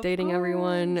and updating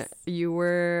everyone. You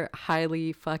were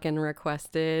highly fucking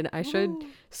requested. I should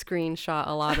screenshot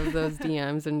a lot of those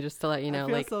DMs and just to let you know,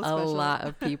 like so a lot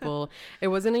of people. It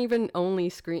wasn't even only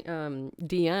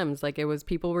DMs. Like it was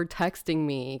people were texting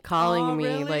me, calling me.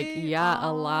 Really? Like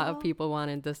a lot of people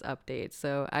wanted this update.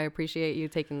 So I appreciate you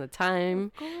taking the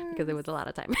time because it was a lot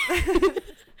of time.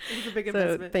 It was a big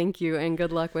investment. So thank you and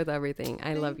good luck with everything.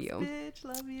 I love you. Bitch,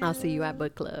 love you. I'll see you at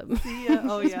book club. See ya.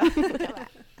 Oh yeah.